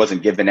I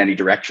wasn't given any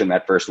direction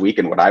that first week.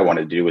 And what I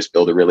wanted to do was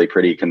build a really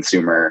pretty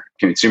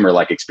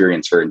consumer-like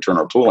experience for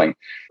internal tooling.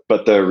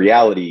 But the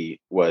reality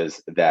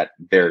was that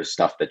there's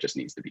stuff that just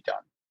needs to be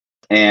done.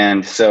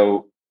 And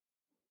so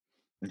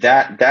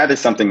that is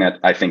something that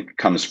I think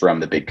comes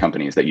from the big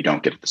companies that you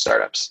don't get at the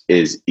startups,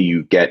 is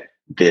you get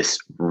this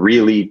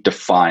really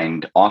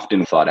defined,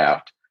 often thought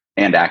out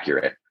and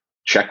accurate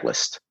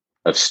checklist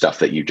of stuff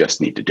that you just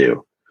need to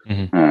do.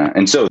 Mm-hmm.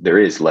 And so there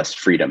is less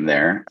freedom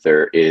there.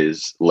 There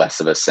is less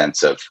of a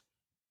sense of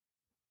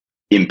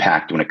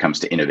impact when it comes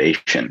to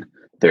innovation.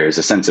 There is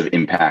a sense of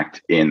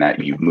impact in that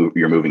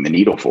you're moving the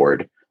needle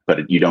forward,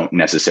 but you don't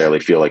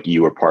necessarily feel like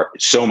you are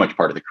so much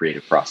part of the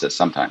creative process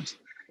sometimes.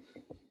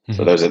 Mm-hmm.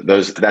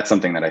 So that's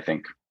something that I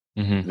think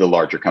the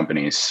larger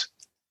companies,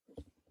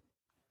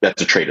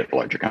 that's a trait of the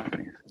larger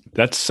companies.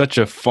 That's such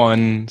a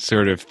fun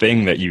sort of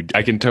thing that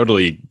I can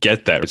totally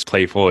get that. It's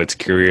playful, it's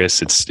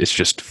curious, it's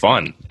just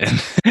fun.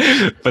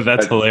 But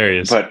that's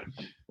hilarious.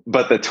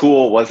 But the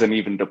tool wasn't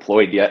even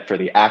deployed yet for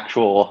the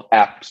actual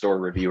App Store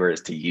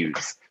reviewers to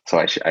use. So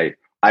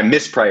I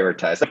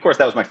misprioritized. Of course,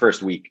 that was my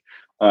first week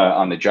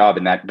on the job,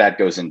 and that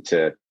goes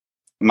into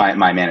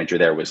my manager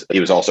there it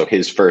was also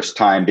his first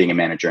time being a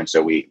manager, and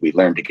so we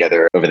learned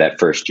together over that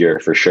first year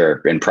for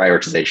sure. And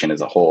prioritization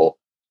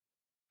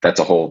that's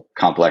a whole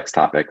complex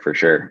topic for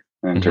sure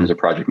in terms of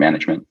project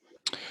management.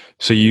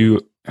 So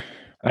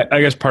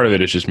I guess part of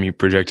it is just me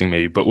projecting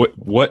maybe, but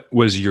what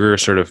was your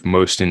sort of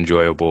most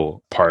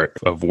enjoyable part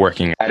of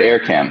working at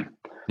AirCam?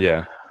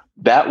 Yeah,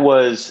 that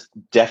was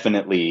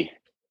definitely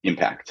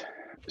impact.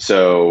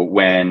 So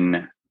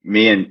when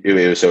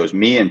it was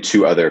me and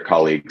two other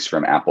colleagues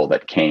from Apple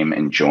that came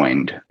and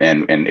joined,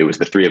 and it was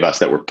the three of us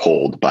that were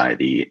pulled by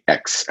the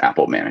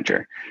ex-Apple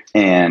manager,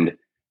 and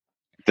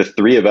the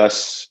three of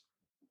us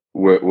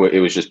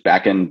it was just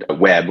backend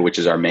web, which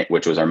was our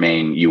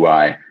main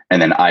UI,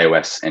 and then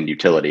iOS and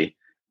utility,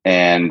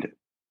 and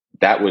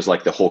that was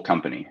like the whole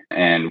company.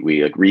 And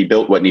we like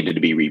rebuilt what needed to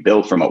be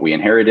rebuilt from what we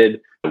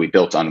inherited. We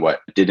built on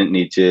what didn't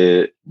need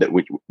to.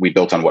 We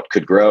built on what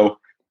could grow,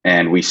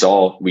 and we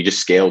just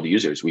scaled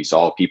users. We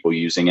saw people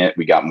using it.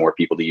 We got more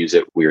people to use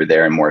it. We were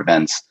there in more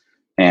events,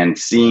 and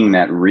seeing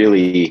that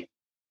really,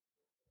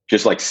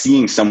 just like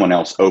seeing someone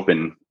else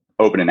open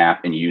an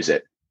app and use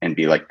it, and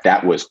be like,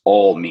 that was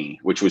all me,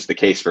 which was the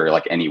case for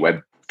like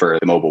for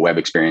the mobile web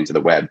experience of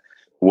the web,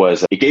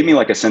 it gave me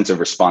like a sense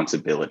of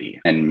responsibility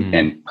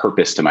and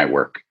purpose to my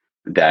work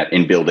that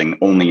in building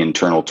only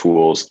internal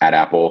tools at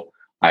Apple,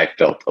 I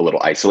felt a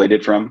little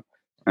isolated from.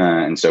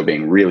 And so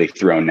being really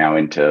thrown now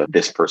into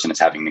this person is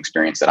having an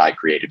experience that I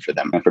created for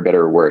them, and for better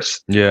or worse.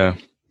 Yeah.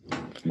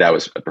 That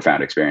was a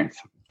profound experience.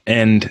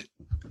 And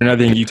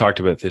another thing, you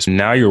talked about this,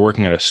 now you're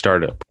working at a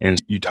startup,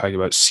 and you talked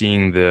about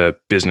seeing the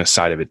business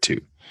side of it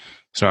too.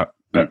 So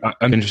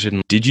I'm interested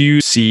in, did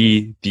you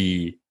see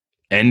the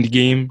end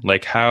game?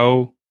 Like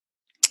how,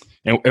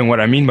 and what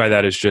I mean by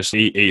that is just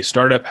a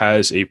startup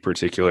has a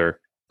particular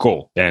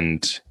goal.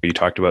 And you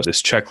talked about this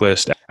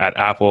checklist at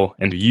Apple,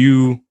 and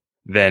you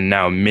then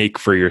now make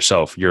for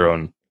yourself your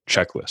own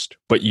checklist.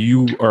 But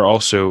you are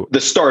also...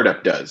 The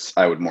startup does,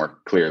 I would more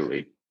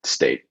clearly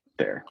state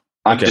there.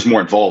 I'm just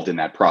more involved in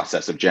that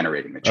process of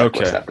generating the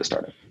checklist at the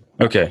startup.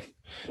 Okay.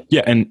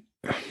 Yeah, and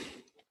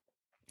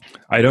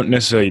I don't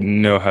necessarily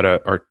know how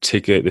to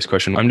articulate this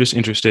question. I'm just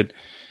interested.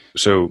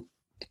 So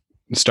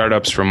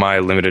startups, from my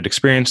limited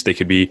experience, they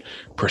could be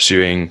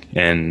pursuing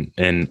an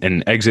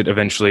exit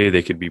eventually.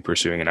 They could be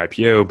pursuing an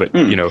IPO, but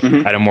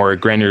at a more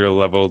granular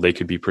level, they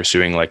could be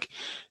pursuing like,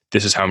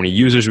 this is how many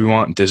users we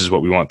want. This is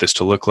what we want this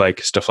to look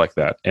like, stuff like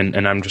that.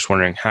 And I'm just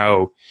wondering,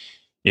 how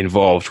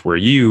involved were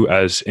you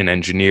as an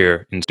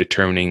engineer in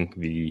determining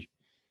the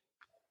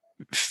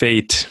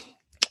fate?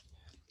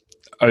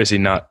 Obviously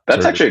not.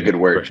 That's actually a good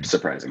word,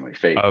 surprisingly.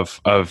 Fate.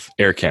 Of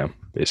AirCam,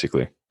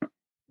 basically.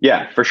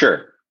 Yeah, for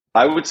sure.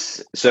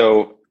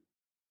 So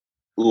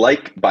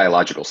like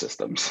biological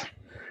systems,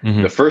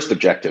 the first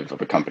objective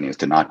of a company is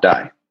to not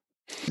die.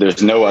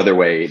 There's no other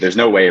way. There's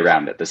no way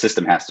around it. The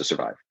system has to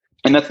survive.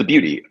 And that's the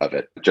beauty of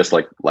it, just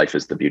like life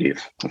is the beauty of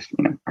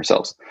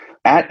ourselves.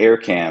 At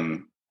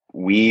AirCam,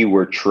 we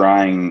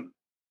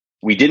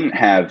didn't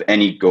have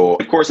any goal.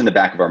 Of course, in the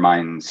back of our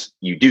minds,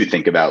 you do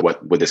think about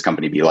what would this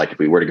company be like if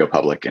we were to go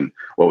public, and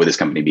what would this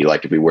company be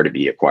like if we were to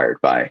be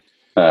acquired by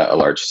a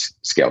large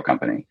scale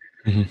company.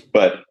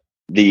 But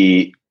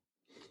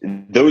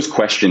those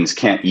questions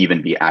can't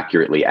even be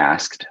accurately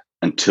asked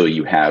until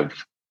you have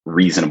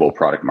reasonable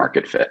product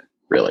market fit,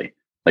 really.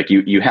 Like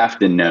you have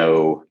to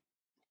know,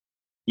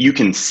 you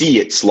can see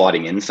it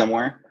slotting in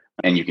somewhere,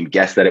 and you can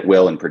guess that it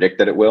will and predict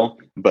that it will,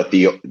 but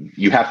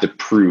you have to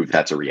prove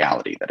that's a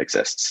reality that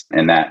exists.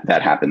 And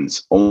that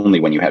happens only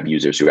when you have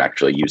users who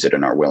actually use it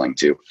and are willing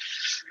to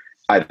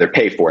either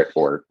pay for it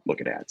or look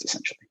at ads,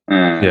 essentially.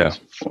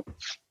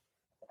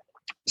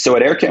 So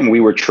at AirCam, we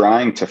were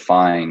trying to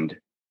find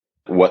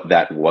what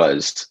that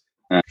was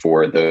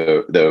for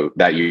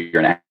that year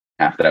and a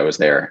half that I was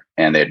there,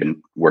 and they had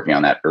been working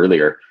on that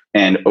earlier.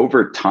 And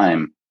over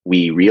time,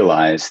 we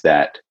realized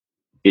that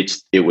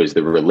it was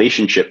the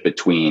relationship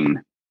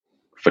between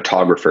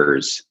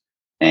photographers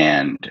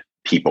and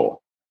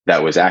people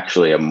that was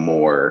actually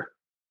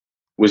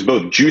was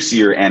both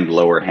juicier and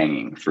lower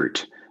hanging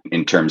fruit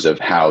in terms of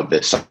how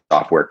the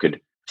software could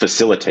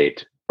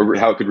facilitate, or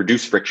how it could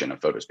reduce friction of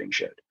photos being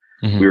shared.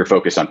 We were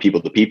focused on people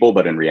to people,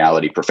 but in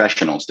reality,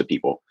 professionals to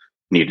people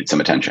needed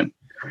some attention.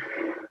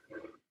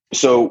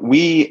 So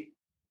we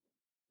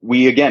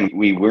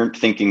weren't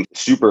thinking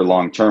super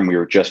long term. We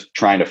were just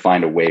trying to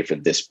find a way for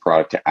this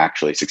product to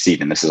actually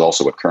succeed. And this is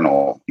also what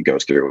Kernel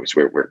goes through, is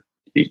we're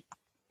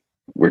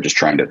just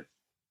trying to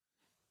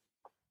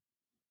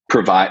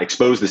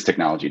expose this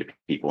technology to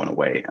people in a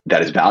way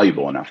that is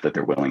valuable enough that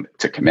they're willing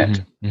to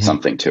commit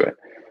something to it.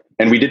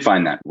 And we did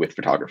find that with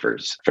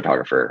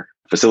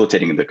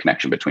facilitating the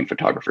connection between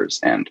photographers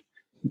and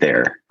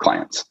their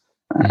clients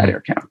at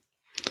AirCam.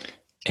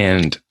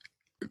 And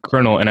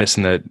Kernel, and it's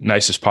in the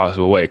nicest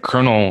possible way,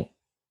 Kernel,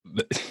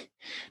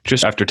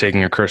 just after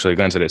taking a cursory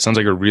glance at it, sounds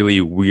like a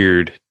really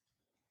weird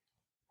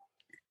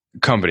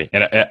company.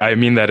 And I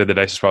mean that in the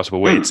nicest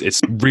possible way.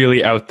 It's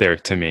really out there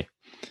to me.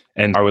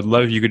 And I would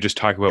love if you could just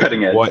talk about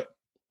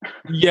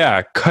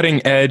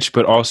cutting edge,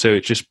 but also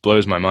it just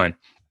blows my mind.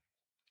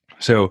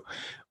 So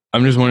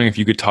I'm just wondering if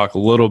you could talk a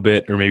little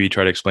bit, or maybe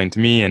try to explain to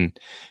me and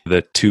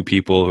the two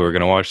people who are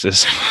going to watch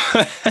this.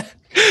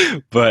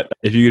 But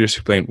if you could just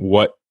explain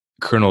what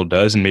Kernel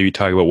does, and maybe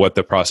talk about what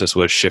the process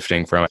was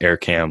shifting from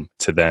AirCam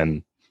to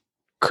then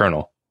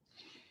Kernel.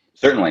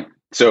 Certainly.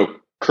 So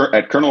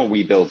at Kernel,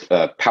 we build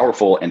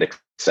powerful and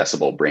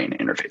accessible brain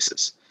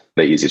interfaces.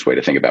 The easiest way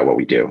to think about what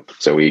we do.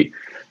 So we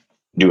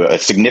do a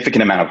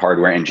significant amount of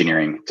hardware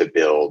engineering to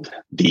build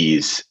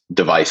these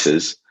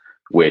devices,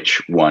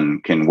 which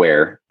one can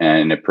wear,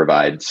 and it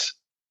provides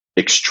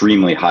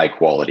extremely high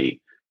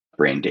quality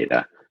brain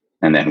data.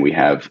 And then we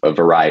have a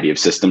variety of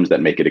systems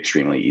that make it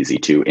extremely easy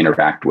to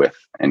interact with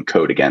and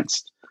code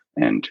against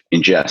and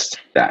ingest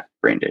that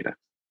brain data.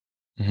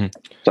 So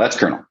that's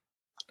Kernel.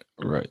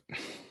 Right.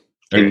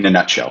 In a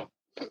nutshell.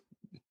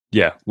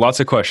 Yeah. Lots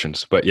of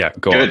questions, but yeah,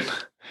 go Good. on.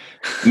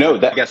 No,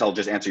 I guess I'll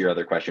just answer your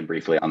other question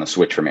briefly on the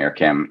switch from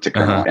AirCam to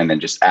Kernel, and then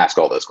just ask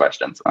all those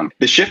questions.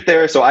 The shift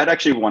there, so I'd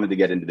actually wanted to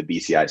get into the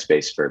BCI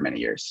space for many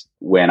years.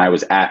 When I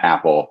was at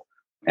Apple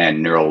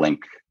and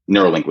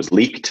Neuralink was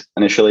leaked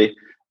initially,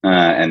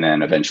 and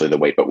then eventually the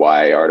Wait But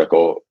Why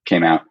article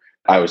came out,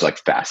 I was like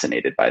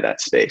fascinated by that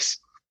space.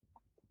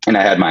 And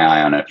I had my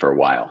eye on it for a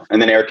while.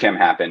 And then AirCam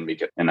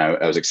happened, and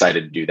I was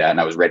excited to do that,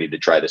 and I was ready to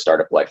try the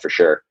startup life for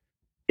sure.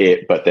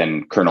 But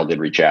then Kernel did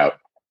reach out.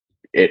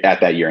 At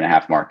that 1.5 year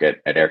mark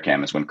at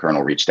AirCam is when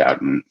Kernel reached out,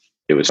 and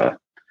it was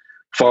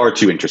far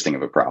too interesting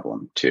of a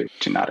problem to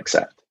not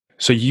accept.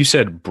 So you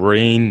said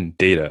brain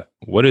data.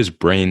 What is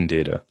brain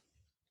data?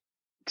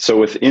 So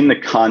within the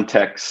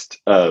context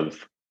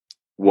of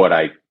what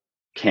I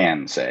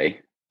can say,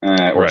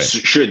 or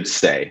should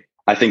say,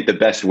 I think the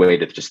best way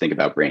to just think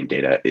about brain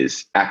data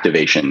is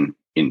activation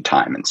in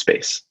time and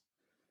space.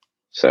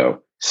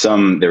 So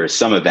there is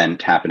some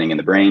event happening in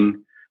the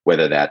brain,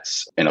 whether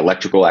that's an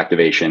electrical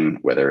activation,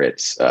 whether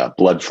it's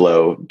blood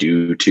flow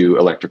due to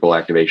electrical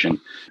activation,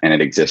 and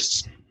it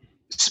exists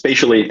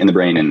spatially in the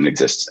brain and it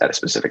exists at a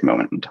specific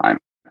moment in time.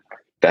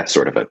 That's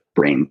sort of a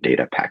brain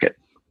data packet.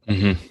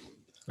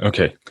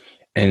 Okay.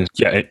 And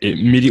yeah,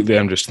 immediately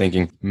I'm just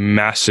thinking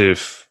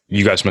massive,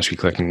 you guys must be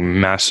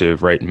collecting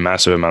massive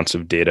amounts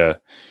of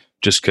data,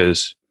 just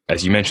because,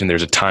 as you mentioned,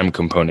 there's a time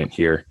component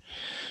here.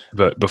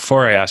 But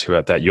before I ask you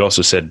about that, you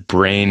also said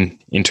brain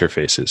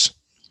interfaces.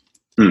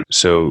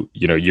 So,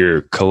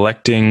 you're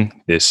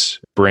collecting this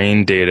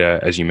brain data,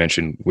 as you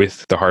mentioned,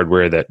 with the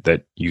hardware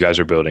that you guys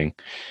are building,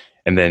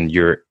 and then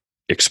you're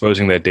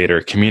exposing that data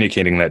or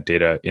communicating that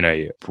data in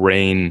a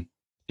brain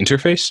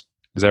interface.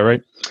 Is that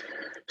right?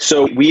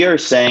 So we are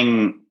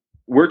saying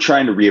we're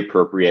trying to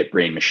reappropriate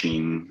brain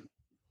machine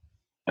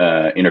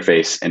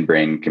interface and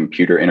brain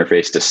computer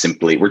interface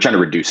we're trying to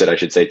reduce it, I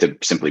should say, to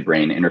simply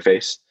brain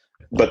interface.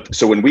 But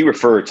so when we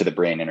refer to the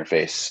brain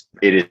interface,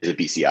 it is a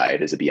BCI,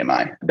 it is a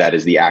BMI. That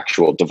is the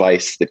actual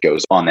device that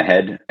goes on the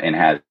head and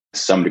has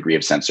some degree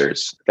of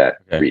sensors that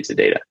reads the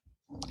data.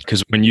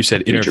 Because when you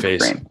said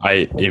interface,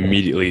 I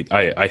immediately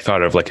I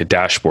thought of like a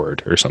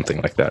dashboard or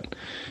something like that.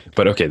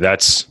 But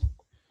that's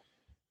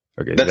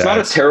not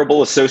a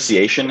terrible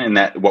association in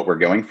that what we're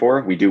going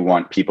for. We do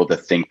want people to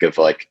think of,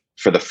 like,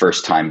 for the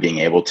first time being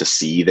able to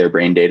see their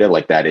brain data,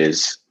 like that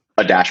is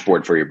a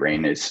dashboard for your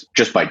brain is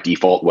just by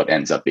default what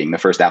ends up being the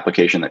first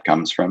application that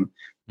comes from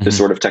this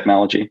sort of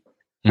technology.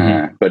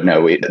 But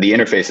no, the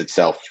interface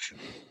itself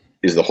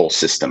is the whole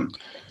system.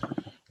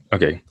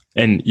 Okay.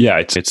 And yeah,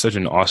 it's such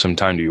an awesome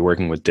time to be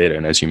working with data.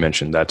 And as you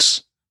mentioned,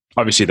 that's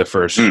obviously the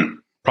first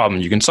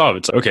problem you can solve.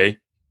 It's like, okay,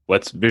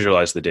 let's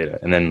visualize the data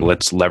and then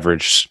let's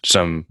leverage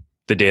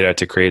the data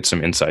to create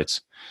some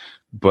insights.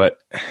 But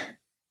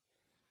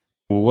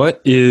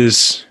what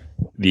is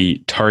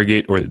the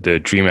target or the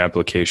dream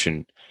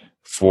application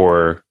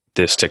for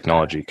this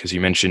technology? Because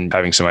you mentioned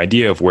having some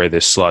idea of where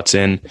this slots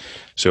in.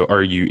 So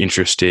are you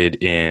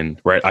interested in,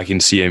 I can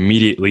see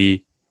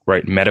immediately,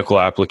 medical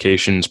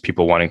applications,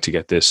 people wanting to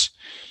get this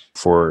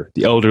for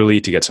the elderly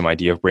to get some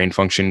idea of brain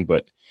function,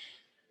 but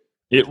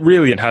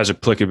it has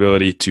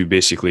applicability to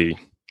basically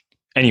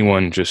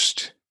anyone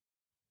just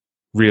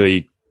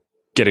really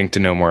getting to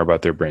know more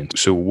about their brain.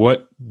 So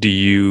what do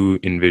you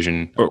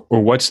envision,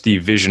 or what's the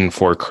vision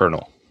for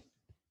Kernel?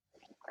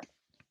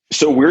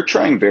 So we're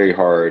trying very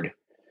hard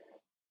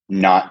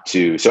not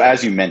to. So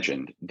as you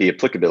mentioned, the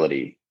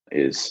applicability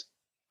is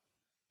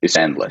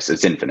endless.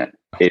 It's infinite.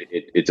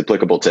 It's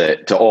applicable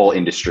to all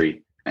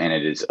industry, and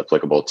it is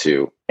applicable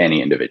to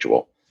any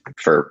individual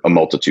for a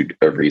multitude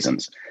of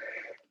reasons.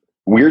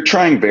 We're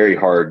trying very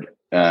hard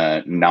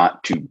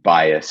not to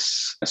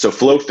bias. So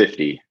Flow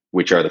 50,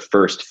 which are the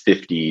first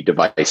 50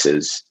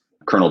 devices,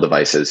 kernel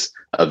devices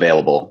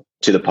available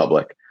to the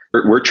public,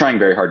 we're trying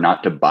very hard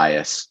not to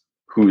bias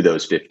who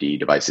those 50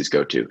 devices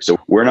go to. So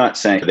we're not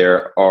saying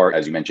there are,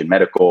 as you mentioned,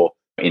 medical,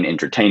 in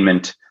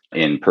entertainment,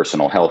 in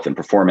personal health and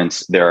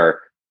performance, there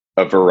are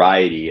a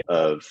variety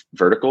of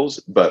verticals.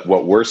 But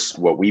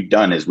what we've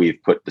done is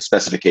we've put the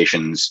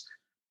specifications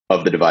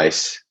of the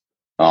device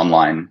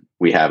online.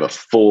 We have a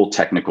full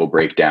technical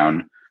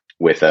breakdown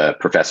with a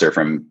professor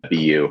from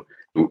BU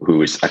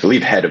who is, I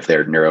believe, head of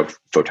their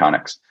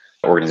neurophotonics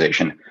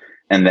organization.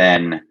 And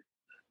then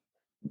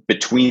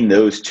between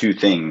those two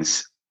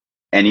things,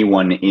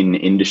 anyone in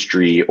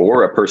industry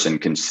or a person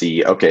can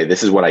see, okay,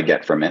 this is what I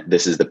get from it.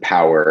 This is the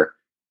power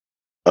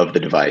of the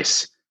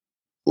device.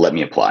 Let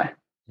me apply.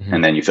 Mm-hmm.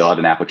 And then you fill out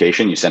an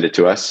application, you send it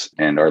to us,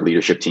 and our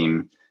leadership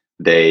team,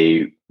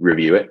 they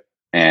review it.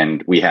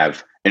 And we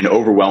have an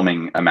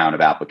overwhelming amount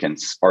of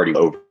applicants, already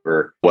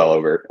well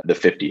over the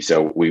 50.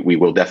 So we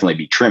will definitely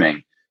be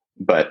trimming,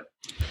 but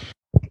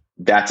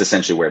that's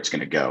essentially where it's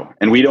going to go.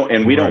 And we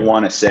don't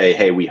want to say,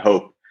 hey, we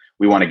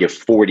want to give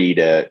 40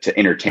 to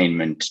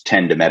entertainment,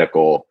 10 to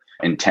medical,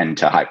 and 10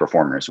 to high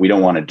performers. We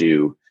don't want to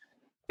do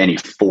any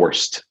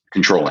forced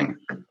controlling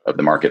of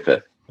the market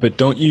fit. But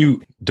don't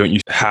you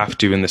have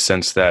to, in the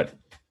sense that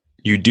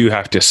you do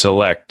have to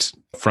select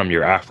from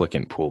your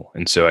applicant pool?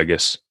 And so I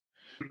guess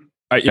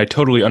I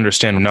totally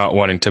understand not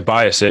wanting to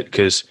bias it,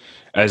 because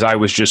as I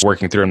was just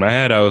working through in my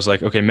head, I was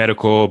like, okay,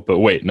 medical, but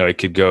wait, no, it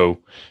could go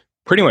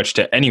pretty much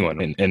to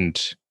anyone.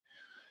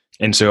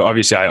 And so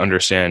obviously I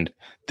understand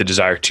the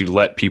desire to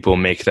let people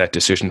make that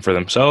decision for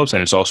themselves.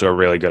 And it's also a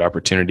really good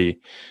opportunity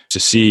to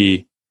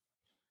see,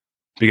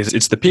 because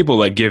it's the people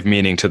that give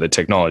meaning to the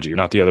technology,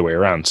 not the other way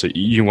around. So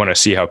you want to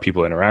see how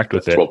people interact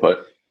with it. Well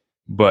put.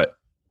 But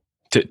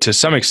to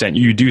some extent,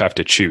 you do have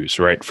to choose,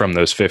 right, from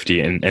those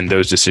 50, and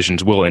those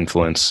decisions will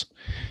influence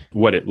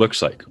what it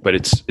looks like. But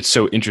it's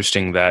so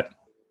interesting that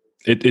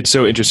it's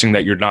so interesting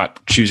that you're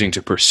not choosing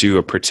to pursue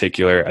a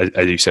particular,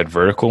 as you said,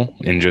 vertical,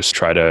 and just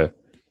try to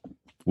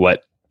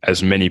let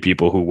as many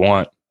people who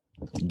want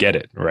get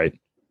it, right?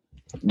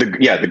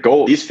 The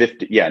goal, these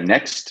 50,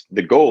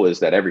 the goal is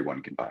that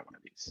everyone can buy one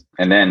of these.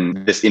 And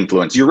then this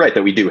influence, you're right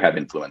that we do have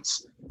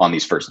influence on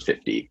these first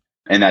 50,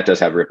 and that does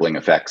have rippling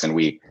effects. And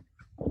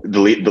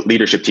the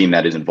leadership team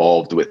that is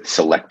involved with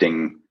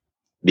selecting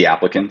the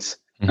applicants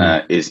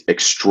is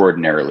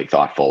extraordinarily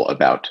thoughtful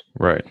about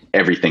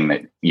everything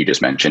that you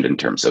just mentioned in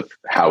terms of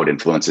how it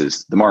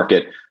influences the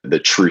market, the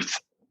truth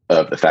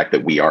of the fact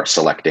that we are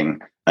selecting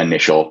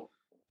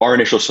our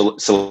initial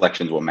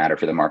selections will matter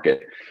for the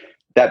market.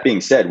 That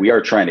being said, we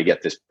are trying to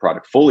get this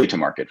product fully to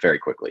market very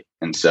quickly.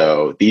 And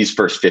so these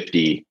first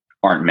 50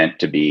 aren't meant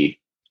to be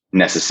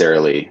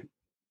necessarily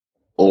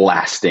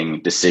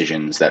lasting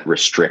decisions that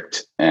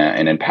restrict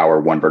and empower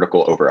one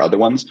vertical over other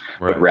ones,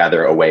 but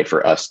rather a way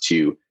for us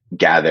to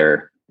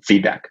gather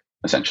feedback.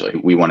 Essentially,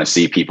 we want to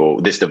see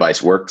people, this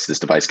device works, this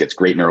device gets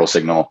great neural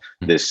signal,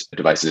 this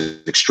device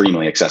is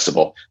extremely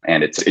accessible,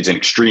 and it's an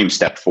extreme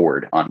step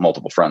forward on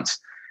multiple fronts.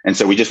 And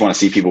so we just want to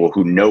see people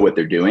who know what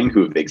they're doing,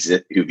 who've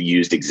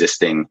used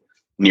existing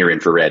near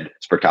infrared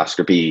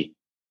spectroscopy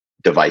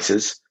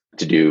devices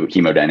to do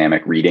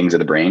hemodynamic readings of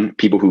the brain,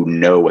 people who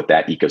know what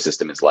that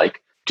ecosystem is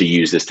like, to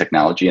use this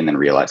technology and then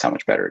realize how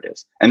much better it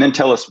is. And then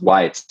tell us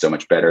why it's so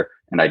much better.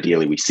 And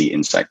ideally we see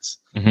insights.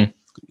 Mm-hmm.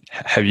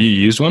 Have you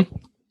used one?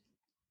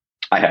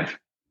 I have.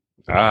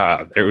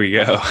 There we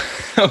go.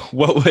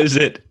 What was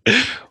it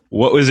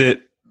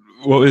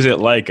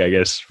like, I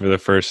guess, for the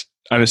first,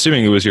 I'm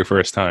assuming it was your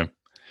first time.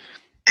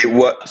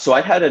 So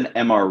I had an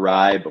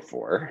MRI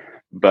before,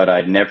 but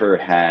I'd never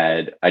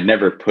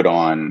put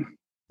on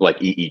like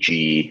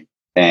EEG,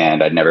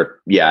 and I'd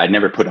never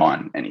put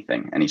on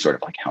any sort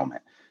of like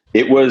helmet.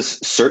 It was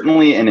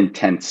certainly an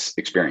intense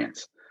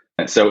experience.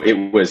 And so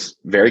it was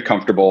very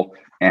comfortable,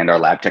 and our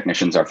lab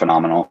technicians are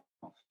phenomenal.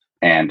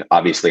 And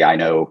obviously I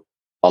know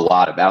a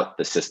lot about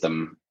the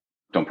system.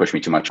 Don't push me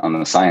too much on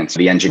the science,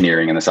 the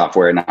engineering and the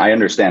software. And I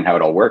understand how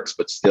it all works,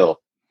 but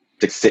still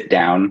to sit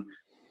down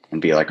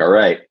and be like, all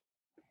right,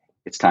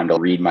 it's time to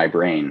read my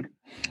brain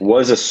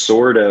was a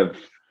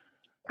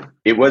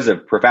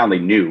profoundly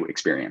new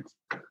experience.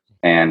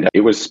 And it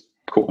was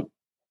cool.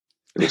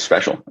 It was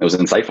special. It was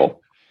insightful.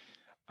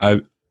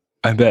 I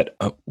bet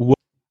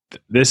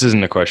this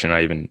isn't a question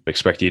I even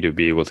expect you to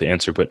be able to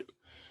answer, but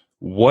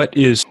what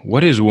is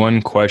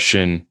one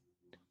question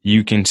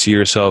you can see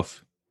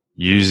yourself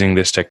using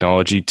this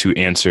technology to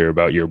answer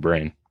about your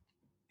brain?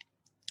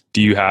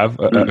 Do you have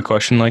a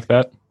question like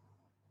that?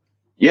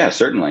 Yeah,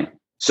 certainly.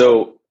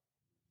 So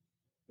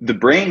the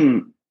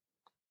brain,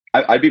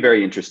 I'd be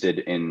very interested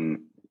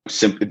in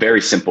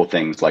very simple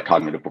things like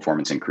cognitive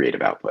performance and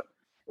creative output.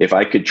 If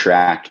I could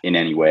track in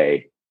any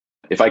way,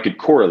 if I could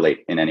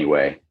correlate in any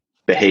way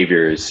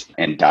behaviors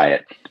and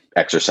diet,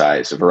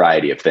 exercise, a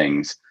variety of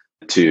things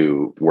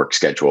to work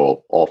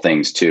schedule, all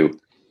things to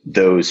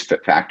those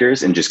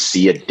factors, and just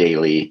see a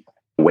daily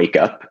wake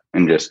up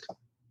and just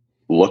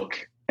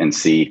look and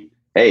see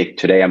hey,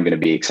 today I'm going to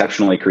be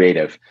exceptionally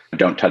creative.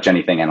 Don't touch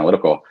anything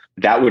analytical.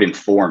 That would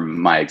inform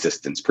my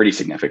existence pretty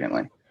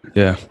significantly.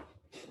 Yeah.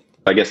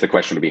 I guess the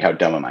question would be, how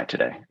dumb am I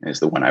today is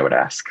the one I would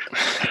ask.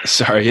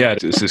 Sorry. Yeah.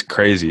 This is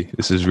crazy.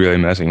 This is really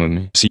messing with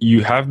me. So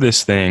you have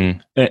this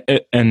thing,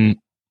 and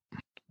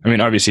I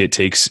mean, obviously it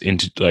takes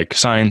into like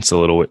science a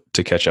little bit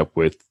to catch up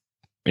with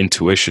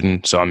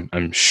intuition. So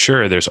I'm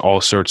sure there's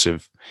all sorts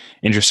of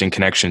interesting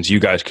connections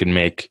you guys could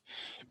make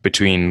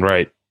between,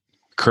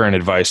 current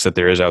advice that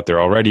there is out there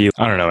already.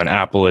 I don't know, an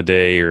apple a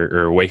day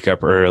or wake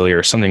up early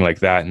or something like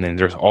that. And then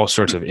there's all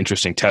sorts of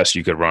interesting tests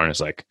you could run. It's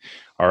like,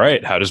 all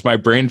right, how does my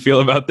brain feel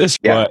about this?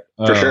 Yeah,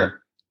 for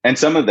sure. And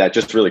some of that,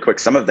 just really quick,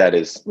 some of that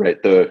is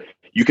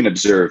you can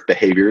observe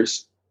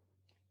behaviors,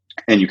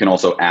 and you can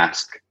also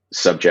ask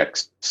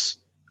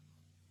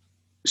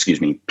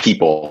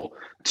people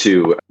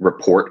to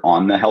report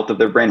on the health of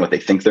their brain, what they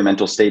think their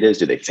mental state is.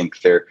 Do they think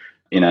they're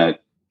in a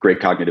great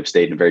cognitive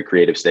state, in a very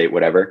creative state,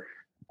 whatever?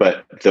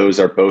 But those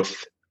are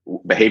both,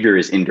 behavior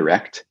is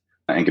indirect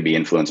and can be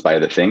influenced by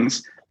other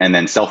things. And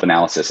then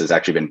self-analysis has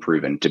actually been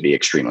proven to be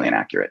extremely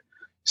inaccurate.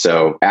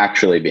 So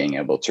actually being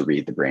able to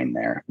read the brain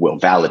there will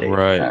validate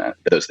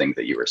those things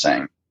that you were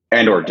saying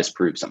and or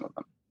disprove some of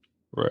them.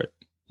 Right.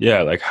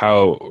 Yeah.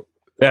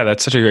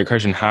 That's such a great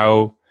question.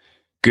 How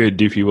good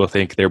do people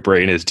think their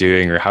brain is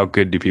doing, or how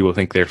good do people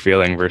think they're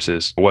feeling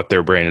versus what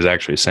their brain is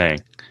actually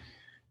saying?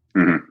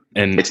 Mm-hmm.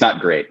 And it's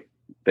not great.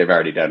 They've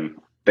already done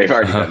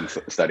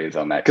studies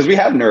on that, because we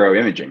have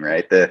neuroimaging,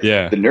 right? The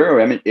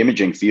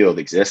neuroimaging field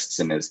exists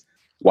and is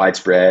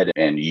widespread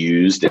and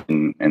used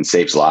and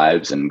saves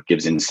lives and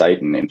gives insight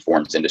and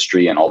informs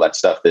industry and all that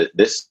stuff.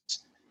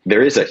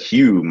 There is a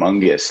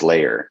humongous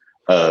layer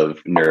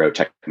of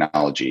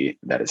neurotechnology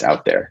that is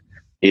out there.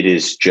 It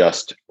is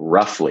just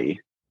roughly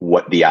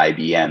what the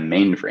IBM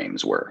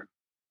mainframes were.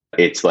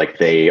 It's like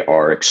they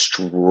are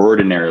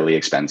extraordinarily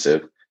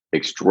expensive,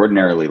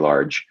 extraordinarily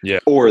large,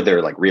 or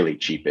they're like really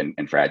cheap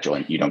and fragile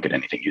and you don't get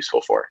anything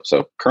useful for it.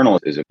 So kernel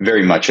is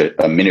very much a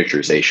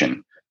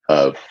miniaturization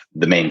of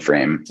the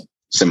mainframe,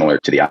 similar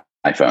to the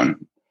iPhone.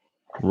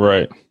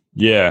 Right.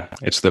 Yeah.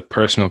 It's the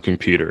personal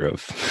computer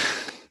of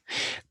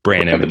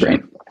brain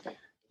imaging.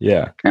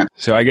 Yeah.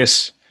 So I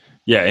guess,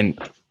 and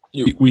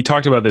we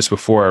talked about this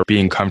before,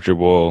 being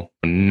comfortable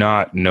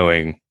not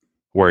knowing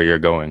where you're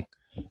going.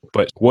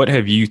 But what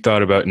have you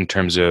thought about in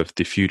terms of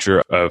the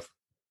future of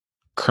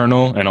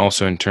kernel, and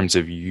also in terms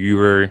of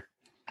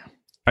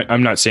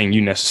I'm not saying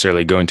you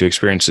necessarily go into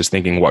experiences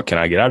thinking, what can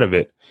I get out of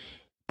it?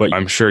 But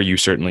I'm sure you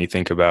certainly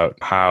think about,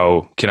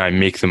 how can I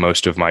make the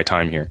most of my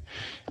time here?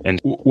 And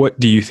what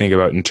do you think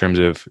about in terms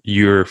of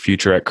your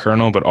future at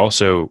kernel, but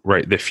also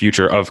the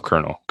future of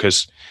kernel?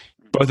 Because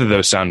both of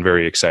those sound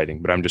very exciting,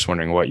 but I'm just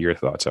wondering what your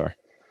thoughts are.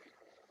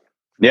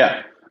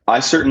 Yeah,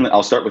 I'll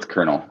start with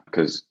kernel,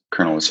 because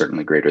kernel is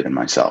certainly greater than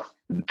myself.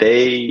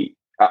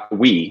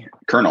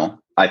 Kernel,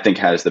 I think,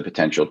 has the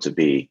potential to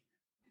be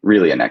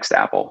really a next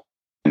Apple,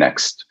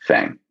 next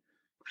Fang.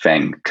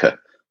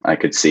 I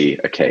could see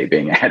a K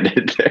being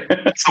added there.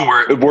 It's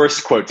the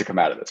worst quote to come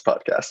out of this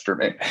podcast for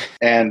me.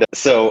 And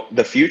so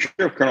the future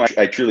of kernel,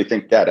 I truly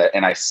think that,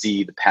 and I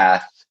see the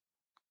path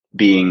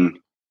being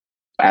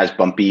as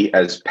bumpy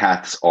as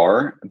paths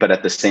are, but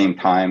at the same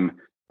time,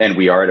 and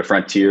we are at a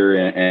frontier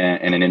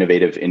and an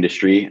innovative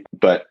industry,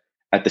 but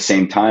at the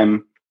same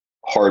time,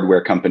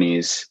 hardware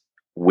companies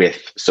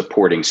with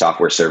supporting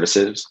software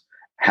services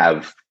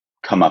have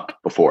come up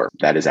before.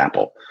 That is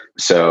Apple.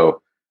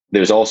 So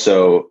there's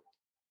also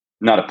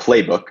not a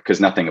playbook, because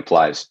nothing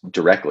applies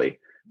directly,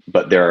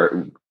 but there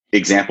are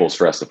examples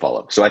for us to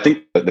follow. So I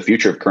think that the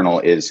future of kernel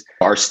is,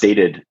 our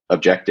stated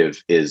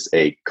objective is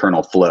a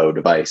kernel flow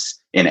device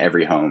in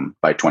every home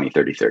by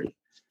 2033.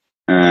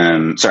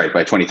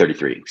 By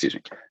 2033, excuse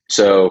me.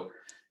 So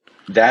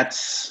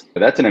that's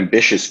an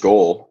ambitious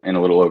goal in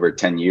a little over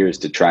 10 years,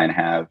 to try and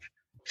have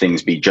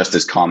things be just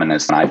as common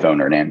as an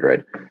iPhone or an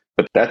Android.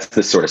 But that's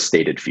the sort of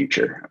stated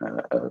future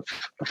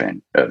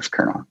of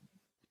kernel.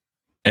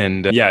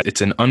 And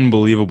it's an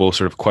unbelievable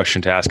sort of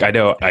question to ask. I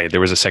know there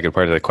was a second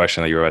part of the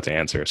question that you were about to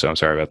answer, so I'm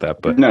sorry about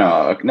that. But no,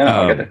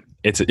 I get it.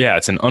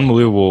 It's an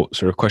unbelievable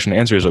sort of question to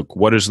answer. Is like,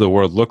 what does the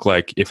world look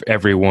like if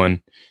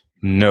everyone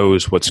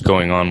knows what's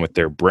going on with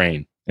their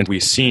brain? And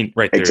we've seen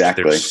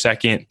there's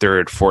second,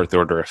 third, fourth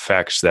order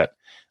effects that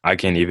I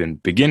can't even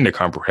begin to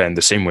comprehend,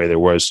 the same way there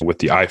was with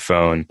the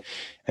iPhone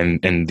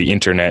and the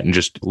internet, and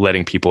just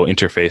letting people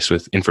interface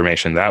with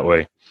information that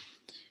way.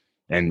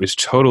 And it's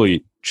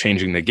totally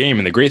changing the game.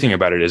 And the great thing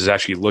about it is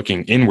actually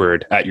looking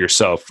inward at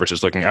yourself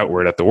versus looking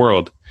outward at the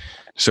world.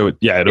 So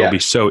it'll be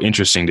so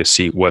interesting to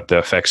see what the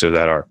effects of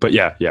that are. But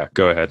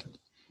go ahead.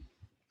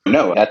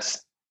 No,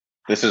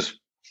 this is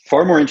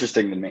far more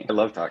interesting than me. I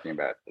love talking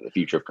about the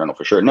future of kernel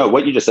for sure. No,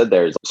 what you just said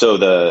there is, so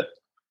the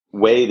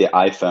way the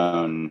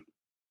iPhone,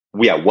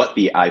 what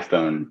the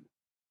iPhone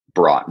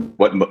brought,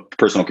 what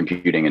personal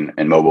computing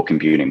and mobile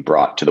computing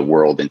brought to the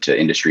world, into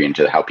industry,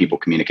 into how people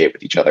communicate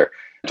with each other,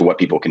 to what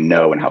people can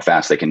know and how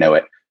fast they can know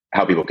it,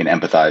 how people can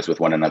empathize with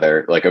one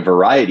another, like a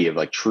variety of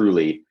like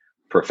truly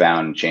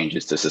profound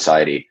changes to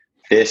society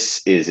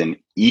this is an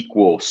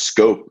equal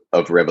scope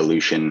of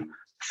revolution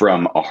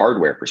from a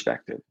hardware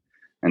perspective.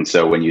 And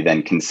so when you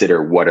then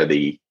consider what are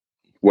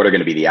going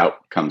to be the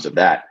outcomes of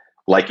that,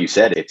 like you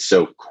said, it's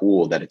so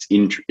cool that it's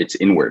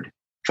inward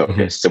focused.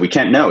 Mm-hmm. So we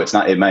can't know.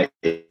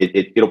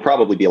 It'll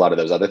probably be a lot of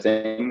those other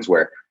things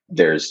where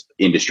there's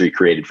industry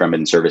created from it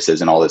and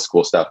services and all this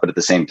cool stuff. But at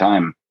the same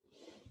time,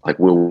 like,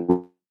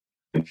 we'll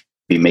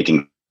be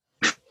making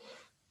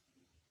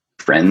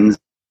friends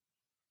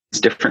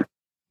different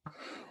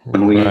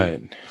when we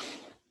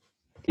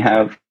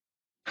have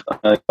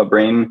a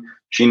brain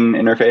machine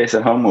interface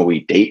at home. Will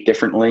we date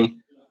differently?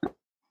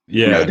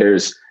 Yeah,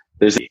 there's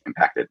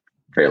impacted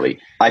fairly,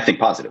 I think,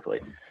 positively,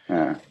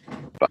 but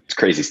it's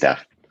crazy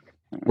stuff.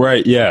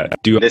 Right. Yeah.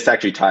 This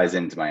actually ties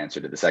into my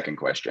answer to the second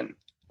question.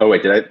 Oh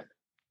wait, did I?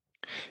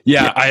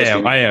 Yeah,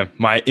 I am.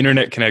 My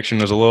internet connection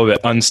was a little bit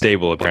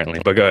unstable apparently,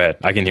 but go ahead.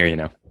 I can hear you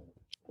now.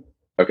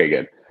 Okay,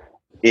 good.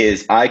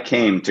 I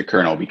came to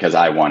Kernel because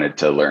I wanted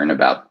to learn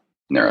about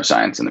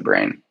neuroscience in the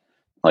brain.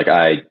 Like,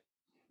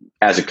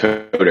 as a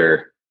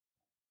coder,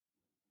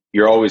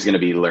 you're always going to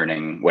be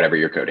learning whatever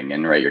you're coding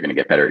in, right? You're going to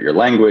get better at your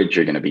language.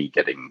 You're going to be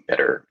getting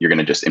better. You're going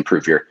to just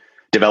improve your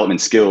development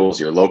skills,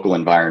 your local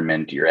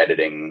environment, your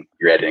editing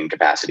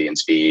capacity and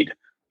speed,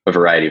 a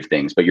variety of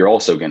things. But you're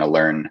also going to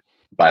learn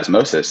by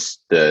osmosis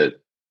the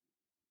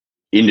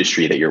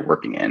industry that you're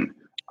working in.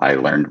 I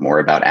learned more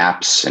about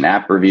apps and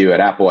app review at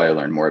Apple. I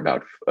learned more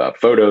about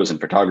photos and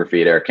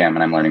photography at Aircam,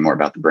 and I'm learning more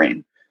about the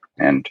brain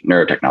and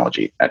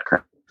neurotechnology at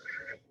Kernel.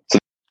 So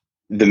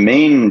the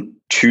main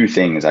two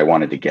things I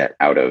wanted to get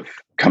out of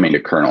coming to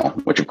Kernel,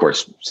 which of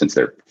course, since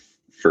they're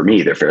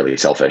fairly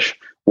selfish.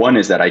 One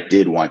is that I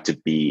did want to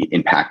be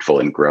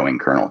impactful in growing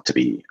Kernel to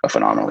be a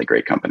phenomenally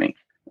great company,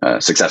 a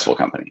successful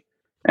company.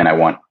 And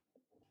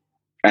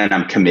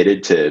I'm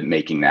committed to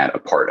making that a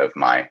part of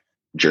my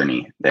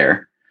journey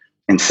there.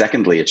 And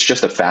secondly, it's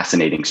just a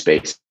fascinating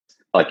space.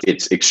 Like,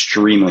 it's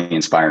extremely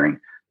inspiring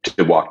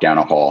to walk down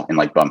a hall and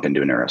like bump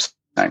into a neuroscience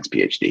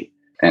PhD,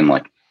 and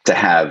like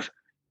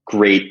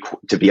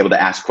to be able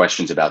to ask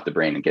questions about the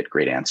brain and get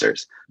great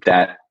answers.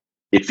 That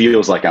it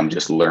feels like I'm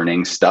just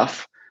learning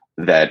stuff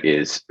that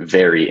is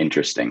very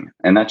interesting.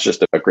 And that's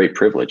just a great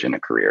privilege in a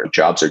career.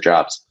 Jobs are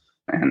jobs.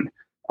 And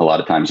a lot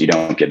of times you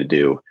don't get to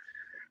do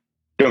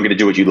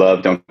what you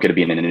love, don't get to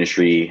be in an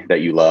industry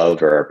that you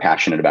love or are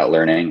passionate about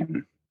learning.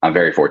 And I'm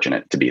very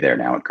fortunate to be there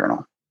now at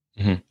Kernel.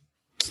 Mm-hmm.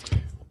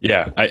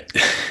 Yeah.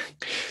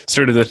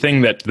 Sort of the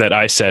thing that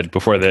I said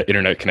before the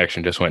internet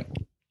connection just went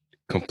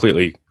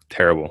completely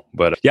terrible.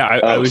 But yeah,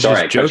 I was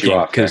just joking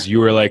because you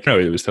were like, no,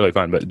 it was totally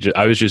fine. But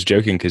I was just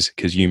joking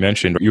because you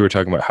mentioned, you were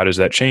talking about how does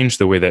that change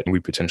the way that we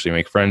potentially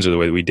make friends or the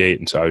way that we date.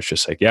 And so I was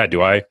just like, yeah,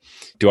 do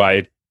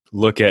I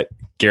look at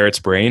Garrett's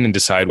brain and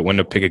decide when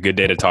to pick a good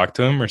day to talk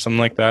to him or something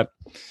like that?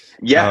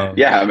 Yeah.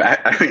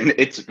 I mean,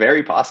 it's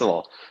very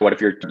possible. What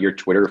if your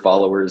Twitter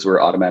followers were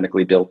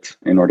automatically built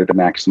in order to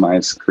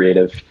maximize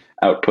creative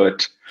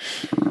output?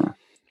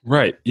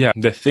 Right. Yeah.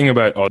 The thing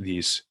about all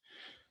this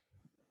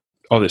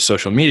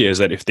social media is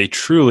that if they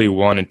truly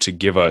wanted to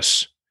give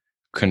us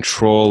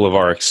control of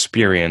our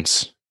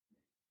experience,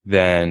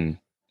 then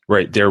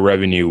their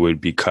revenue would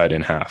be cut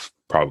in half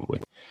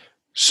probably.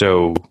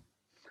 So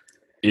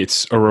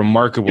it's a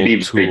remarkable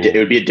tool. It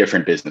would be a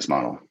different business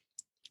model.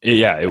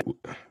 Yeah.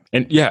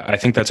 I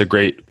think that's a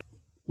great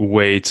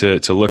way to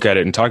look at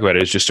it and talk about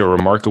it. It's just a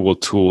remarkable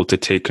tool to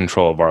take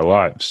control of our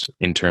lives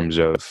in terms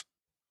of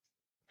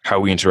how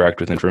we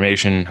interact with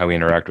information, how we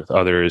interact with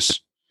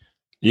others.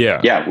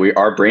 Yeah.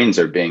 Our brains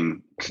are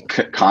being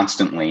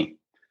constantly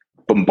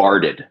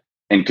bombarded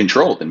and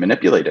controlled and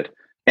manipulated,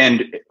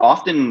 and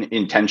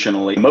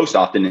most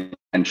often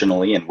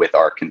intentionally and with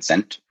our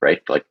consent,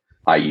 right? Like,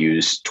 I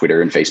use Twitter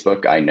and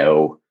Facebook. I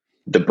know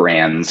the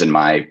brands, and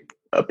my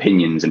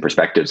opinions and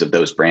perspectives of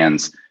those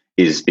brands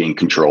is being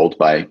controlled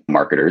by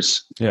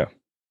marketers. Yeah.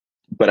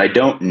 But I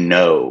don't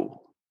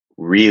know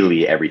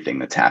really everything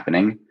that's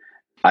happening.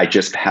 I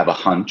just have a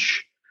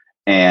hunch.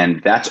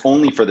 And that's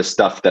only for the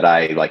stuff that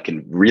I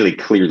can really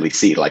clearly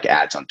see, like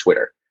ads on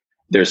Twitter.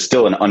 There's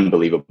still an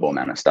unbelievable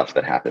amount of stuff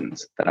that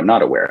happens that I'm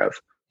not aware of.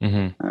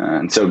 Mm-hmm.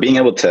 And so being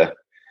able to,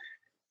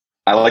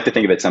 I like to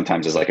think of it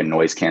sometimes as like a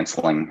noise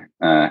canceling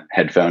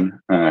headphone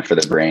for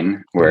the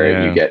brain,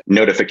 where you get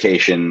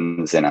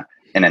notifications and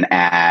an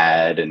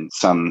ad and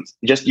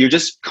you're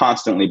just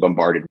constantly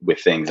bombarded with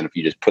things. And if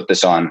you just put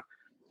this on,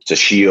 it's a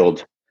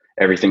shield.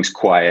 Everything's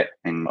quiet,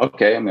 and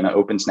okay, I'm going to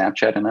open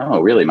Snapchat, and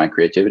oh, really, my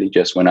creativity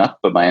just went up,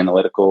 but my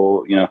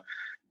analytical,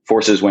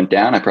 forces went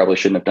down. I probably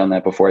shouldn't have done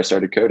that before I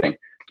started coding,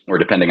 or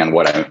depending on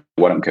what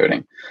I'm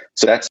coding.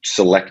 So that's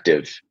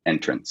selective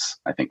entrance,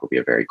 I think, will be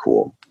a very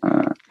cool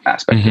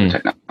aspect of the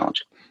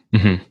technology.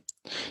 Mm-hmm.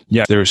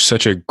 Yeah, there was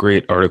such a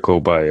great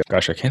article by, I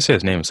can't say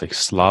his name. It's like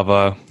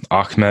Slava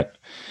Akhmet,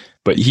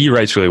 but he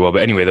writes really well.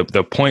 But anyway,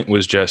 the point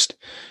was just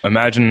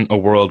imagine a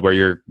world where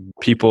your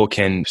people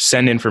can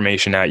send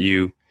information at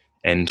you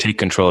and take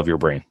control of your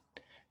brain.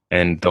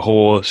 And the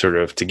whole sort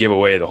of, to give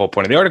away the whole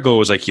point of the article,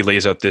 was like he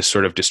lays out this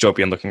sort of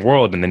dystopian looking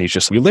world. And then he's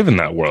just, we live in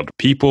that world.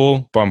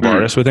 People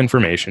bombard us with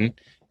information,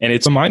 and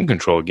it's a mind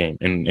control game.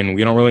 And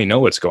we don't really know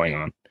what's going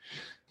on.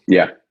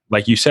 Yeah.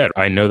 Like you said,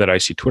 I know that I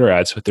see Twitter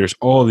ads, but there's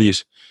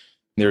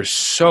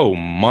so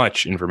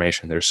much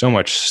information. There's so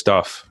much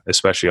stuff,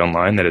 especially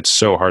online, that it's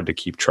so hard to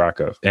keep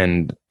track of.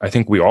 And I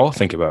think we all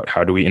think about,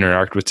 how do we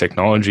interact with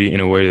technology in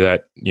a way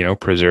that,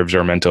 preserves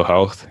our mental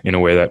health, in a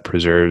way that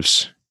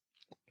preserves,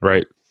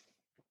 right?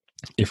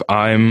 If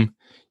I'm,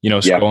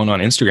 scrolling on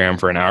Instagram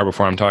for an hour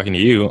before I'm talking to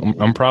you,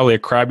 I'm probably a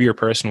crabbier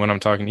person when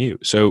I'm talking to you.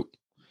 So,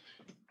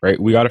 right,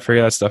 we got to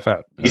figure that stuff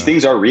out. These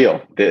things are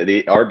real.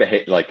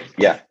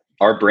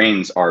 Our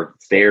brains are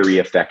very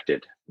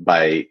affected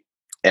by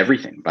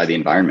everything, by the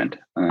environment,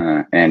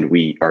 and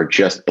we are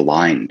just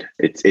blind.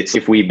 It's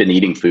if we've been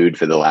eating food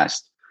for the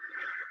last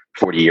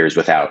 40 years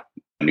without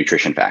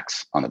nutrition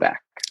facts on the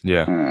back.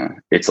 Yeah,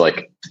 it's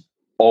like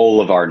all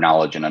of our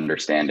knowledge and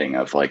understanding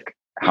of like,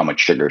 how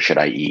much sugar should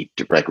I eat,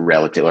 like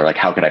relative, or like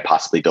how could I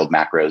possibly build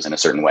macros in a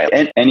certain way?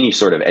 And any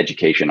sort of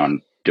education on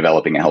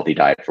developing a healthy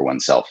diet for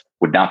oneself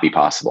would not be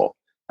possible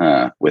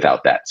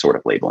without that sort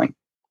of labeling.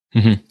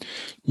 Mm-hmm.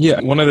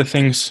 Yeah, one of the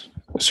things,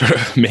 sort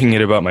of making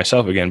it about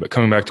myself again, but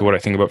coming back to what I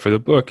think about for the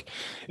book,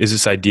 is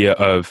this idea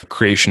of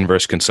creation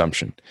versus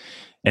consumption.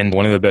 And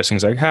one of the best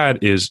things I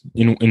had is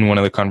in one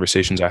of the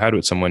conversations I had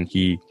with someone,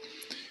 he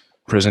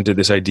presented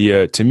this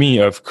idea to me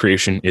of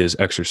creation is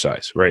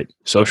exercise, right?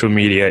 Social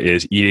media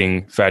is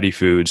eating fatty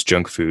foods,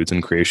 junk foods,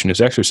 and creation is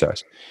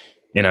exercise.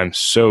 And I'm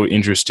so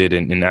interested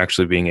in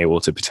actually being able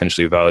to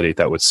potentially validate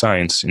that with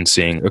science and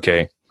seeing,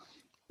 okay,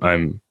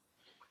 I'm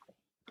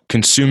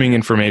consuming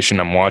information,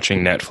 I'm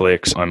watching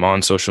Netflix, I'm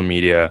on social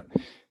media,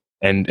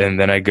 and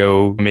then I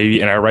go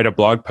maybe and I write a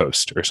blog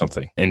post or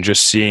something, and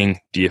just seeing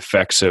the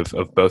effects of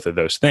both of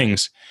those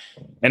things.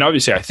 And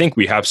obviously, I think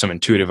we have some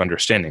intuitive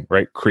understanding,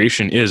 right?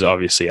 Creation is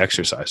obviously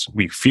exercise.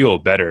 We feel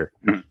better.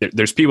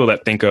 There's people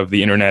that think of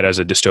the internet as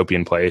a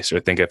dystopian place, or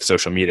think of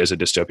social media as a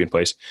dystopian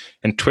place.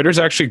 And Twitter's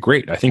actually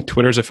great. I think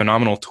Twitter's a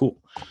phenomenal tool,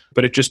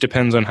 but it just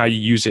depends on how you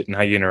use it and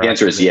how you interact. The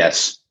answer is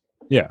yes.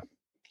 Yeah.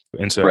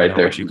 And so, right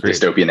there,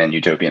 dystopian and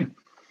utopian.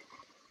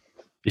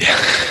 Yeah.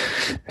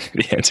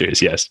 The answer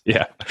is yes.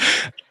 Yeah.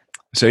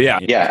 So yeah.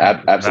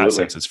 Yeah, absolutely. In that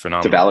sense, it's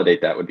phenomenal. To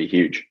validate that would be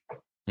huge.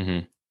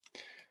 Mm-hmm.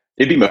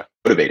 It'd be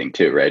motivating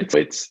too, right?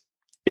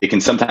 It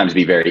can sometimes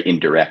be very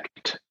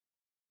indirect,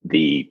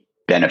 the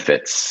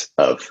benefits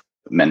of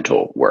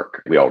mental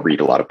work. We all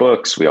read a lot of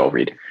books. We all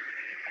read,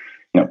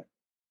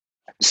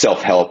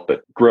 self-help,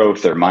 but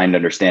growth or mind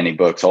understanding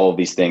books, all of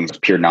these things,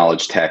 pure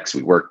knowledge texts.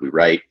 We work, we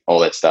write, all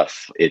that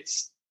stuff.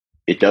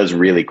 It does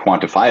really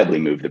quantifiably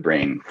move the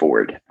brain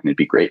forward. And it'd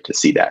be great to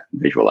see that,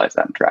 visualize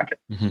that, and track it.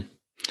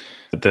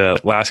 Mm-hmm. The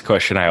last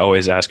question I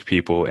always ask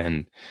people,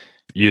 and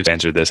you've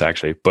answered this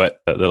actually,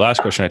 but the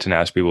last question I tend to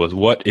ask people is,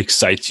 what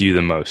excites you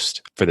the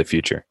most for the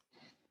future?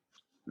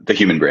 The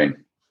human brain.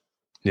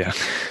 Yeah.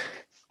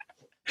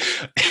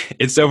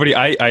 It's so funny.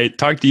 I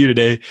talked to you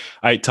today.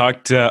 I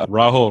talked to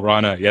Rahul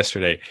Rana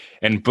yesterday,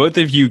 and both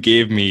of you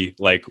gave me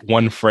like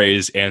one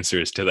phrase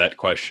answers to that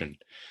question.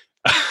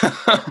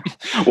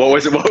 What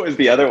was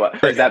the other one?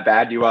 Is that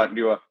bad?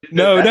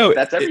 No,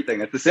 that's everything.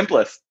 That's the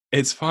simplest.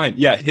 It's fine.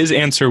 Yeah, his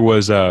answer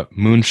was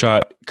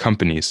moonshot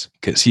companies,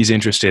 because he's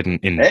interested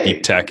in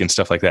deep tech and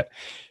stuff like that.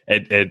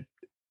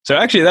 So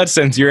actually, in that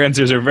sense, your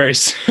answers are very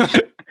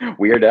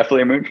we are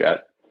definitely a moonshot.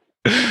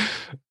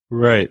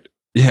 Right.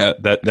 Yeah,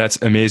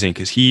 that's amazing,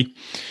 because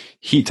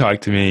he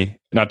talked to me,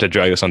 not to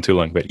drag this on too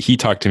long, but he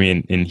talked to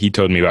me and he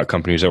told me about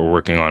companies that were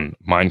working on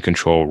mind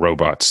control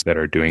robots that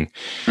are doing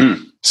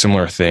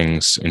similar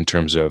things in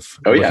terms of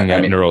looking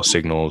at neural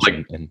signals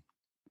and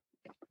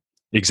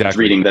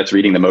exactly. That's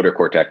reading the motor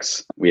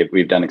cortex.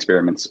 We've done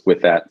experiments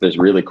with that. There's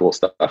really cool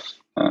stuff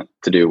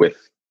to do with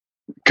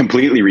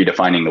completely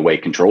redefining the way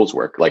controls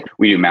work. Like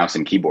we do mouse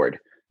and keyboard.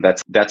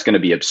 That's going to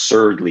be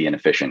absurdly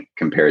inefficient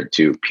compared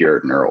to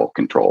pure neural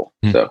control.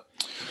 So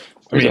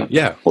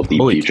whole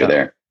deep future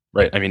there.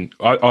 Right. I mean,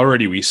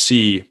 already we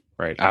see,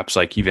 right, apps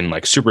like even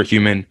like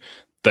Superhuman,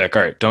 like,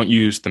 all right, don't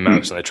use the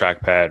mouse and the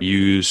trackpad,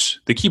 use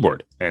the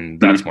keyboard, and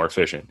that's more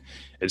efficient.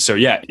 And so,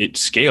 yeah, it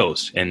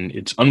scales, and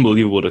it's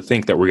unbelievable to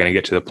think that we're going to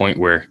get to the point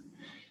where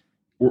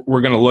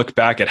we're going to look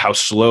back at how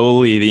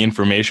slowly the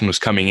information was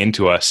coming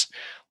into us,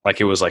 like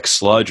it was like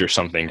sludge or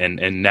something,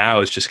 and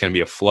now it's just going to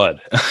be a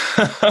flood.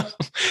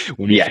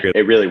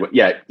 It really.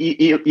 Yeah,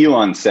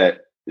 Elon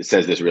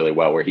says this really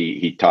well, where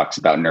he talks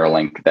about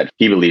Neuralink, that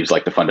he believes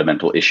like the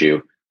fundamental issue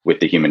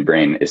with the human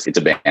brain is it's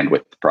a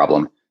bandwidth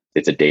problem.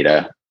 It's a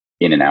data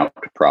in and out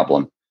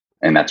problem.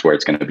 And that's where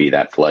it's going to be,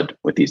 that flood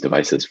with these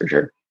devices for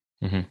sure.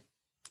 Mm-hmm.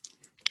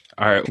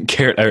 All right,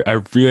 Garrett, I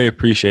really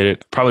appreciate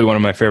it. Probably one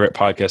of my favorite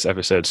podcast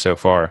episodes so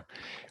far.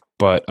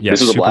 But yeah,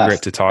 this was super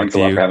great to talk Thanks to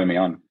you. Thanks a lot for having me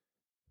on.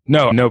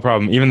 No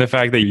problem. Even the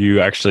fact that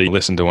you actually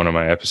listened to one of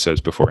my episodes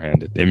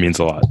beforehand, it means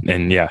a lot.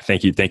 And yeah,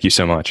 thank you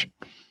so much.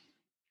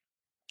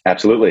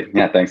 Absolutely.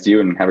 Yeah, thanks to you,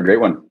 and have a great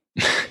one.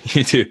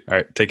 You too. All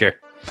right, take care.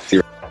 See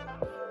you.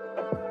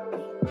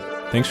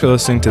 Thanks for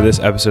listening to this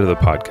episode of the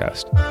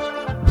podcast.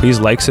 Please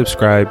like,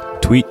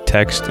 subscribe, tweet,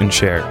 text, and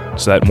share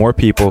so that more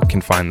people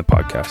can find the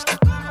podcast.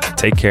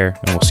 Take care,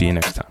 and we'll see you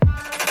next time.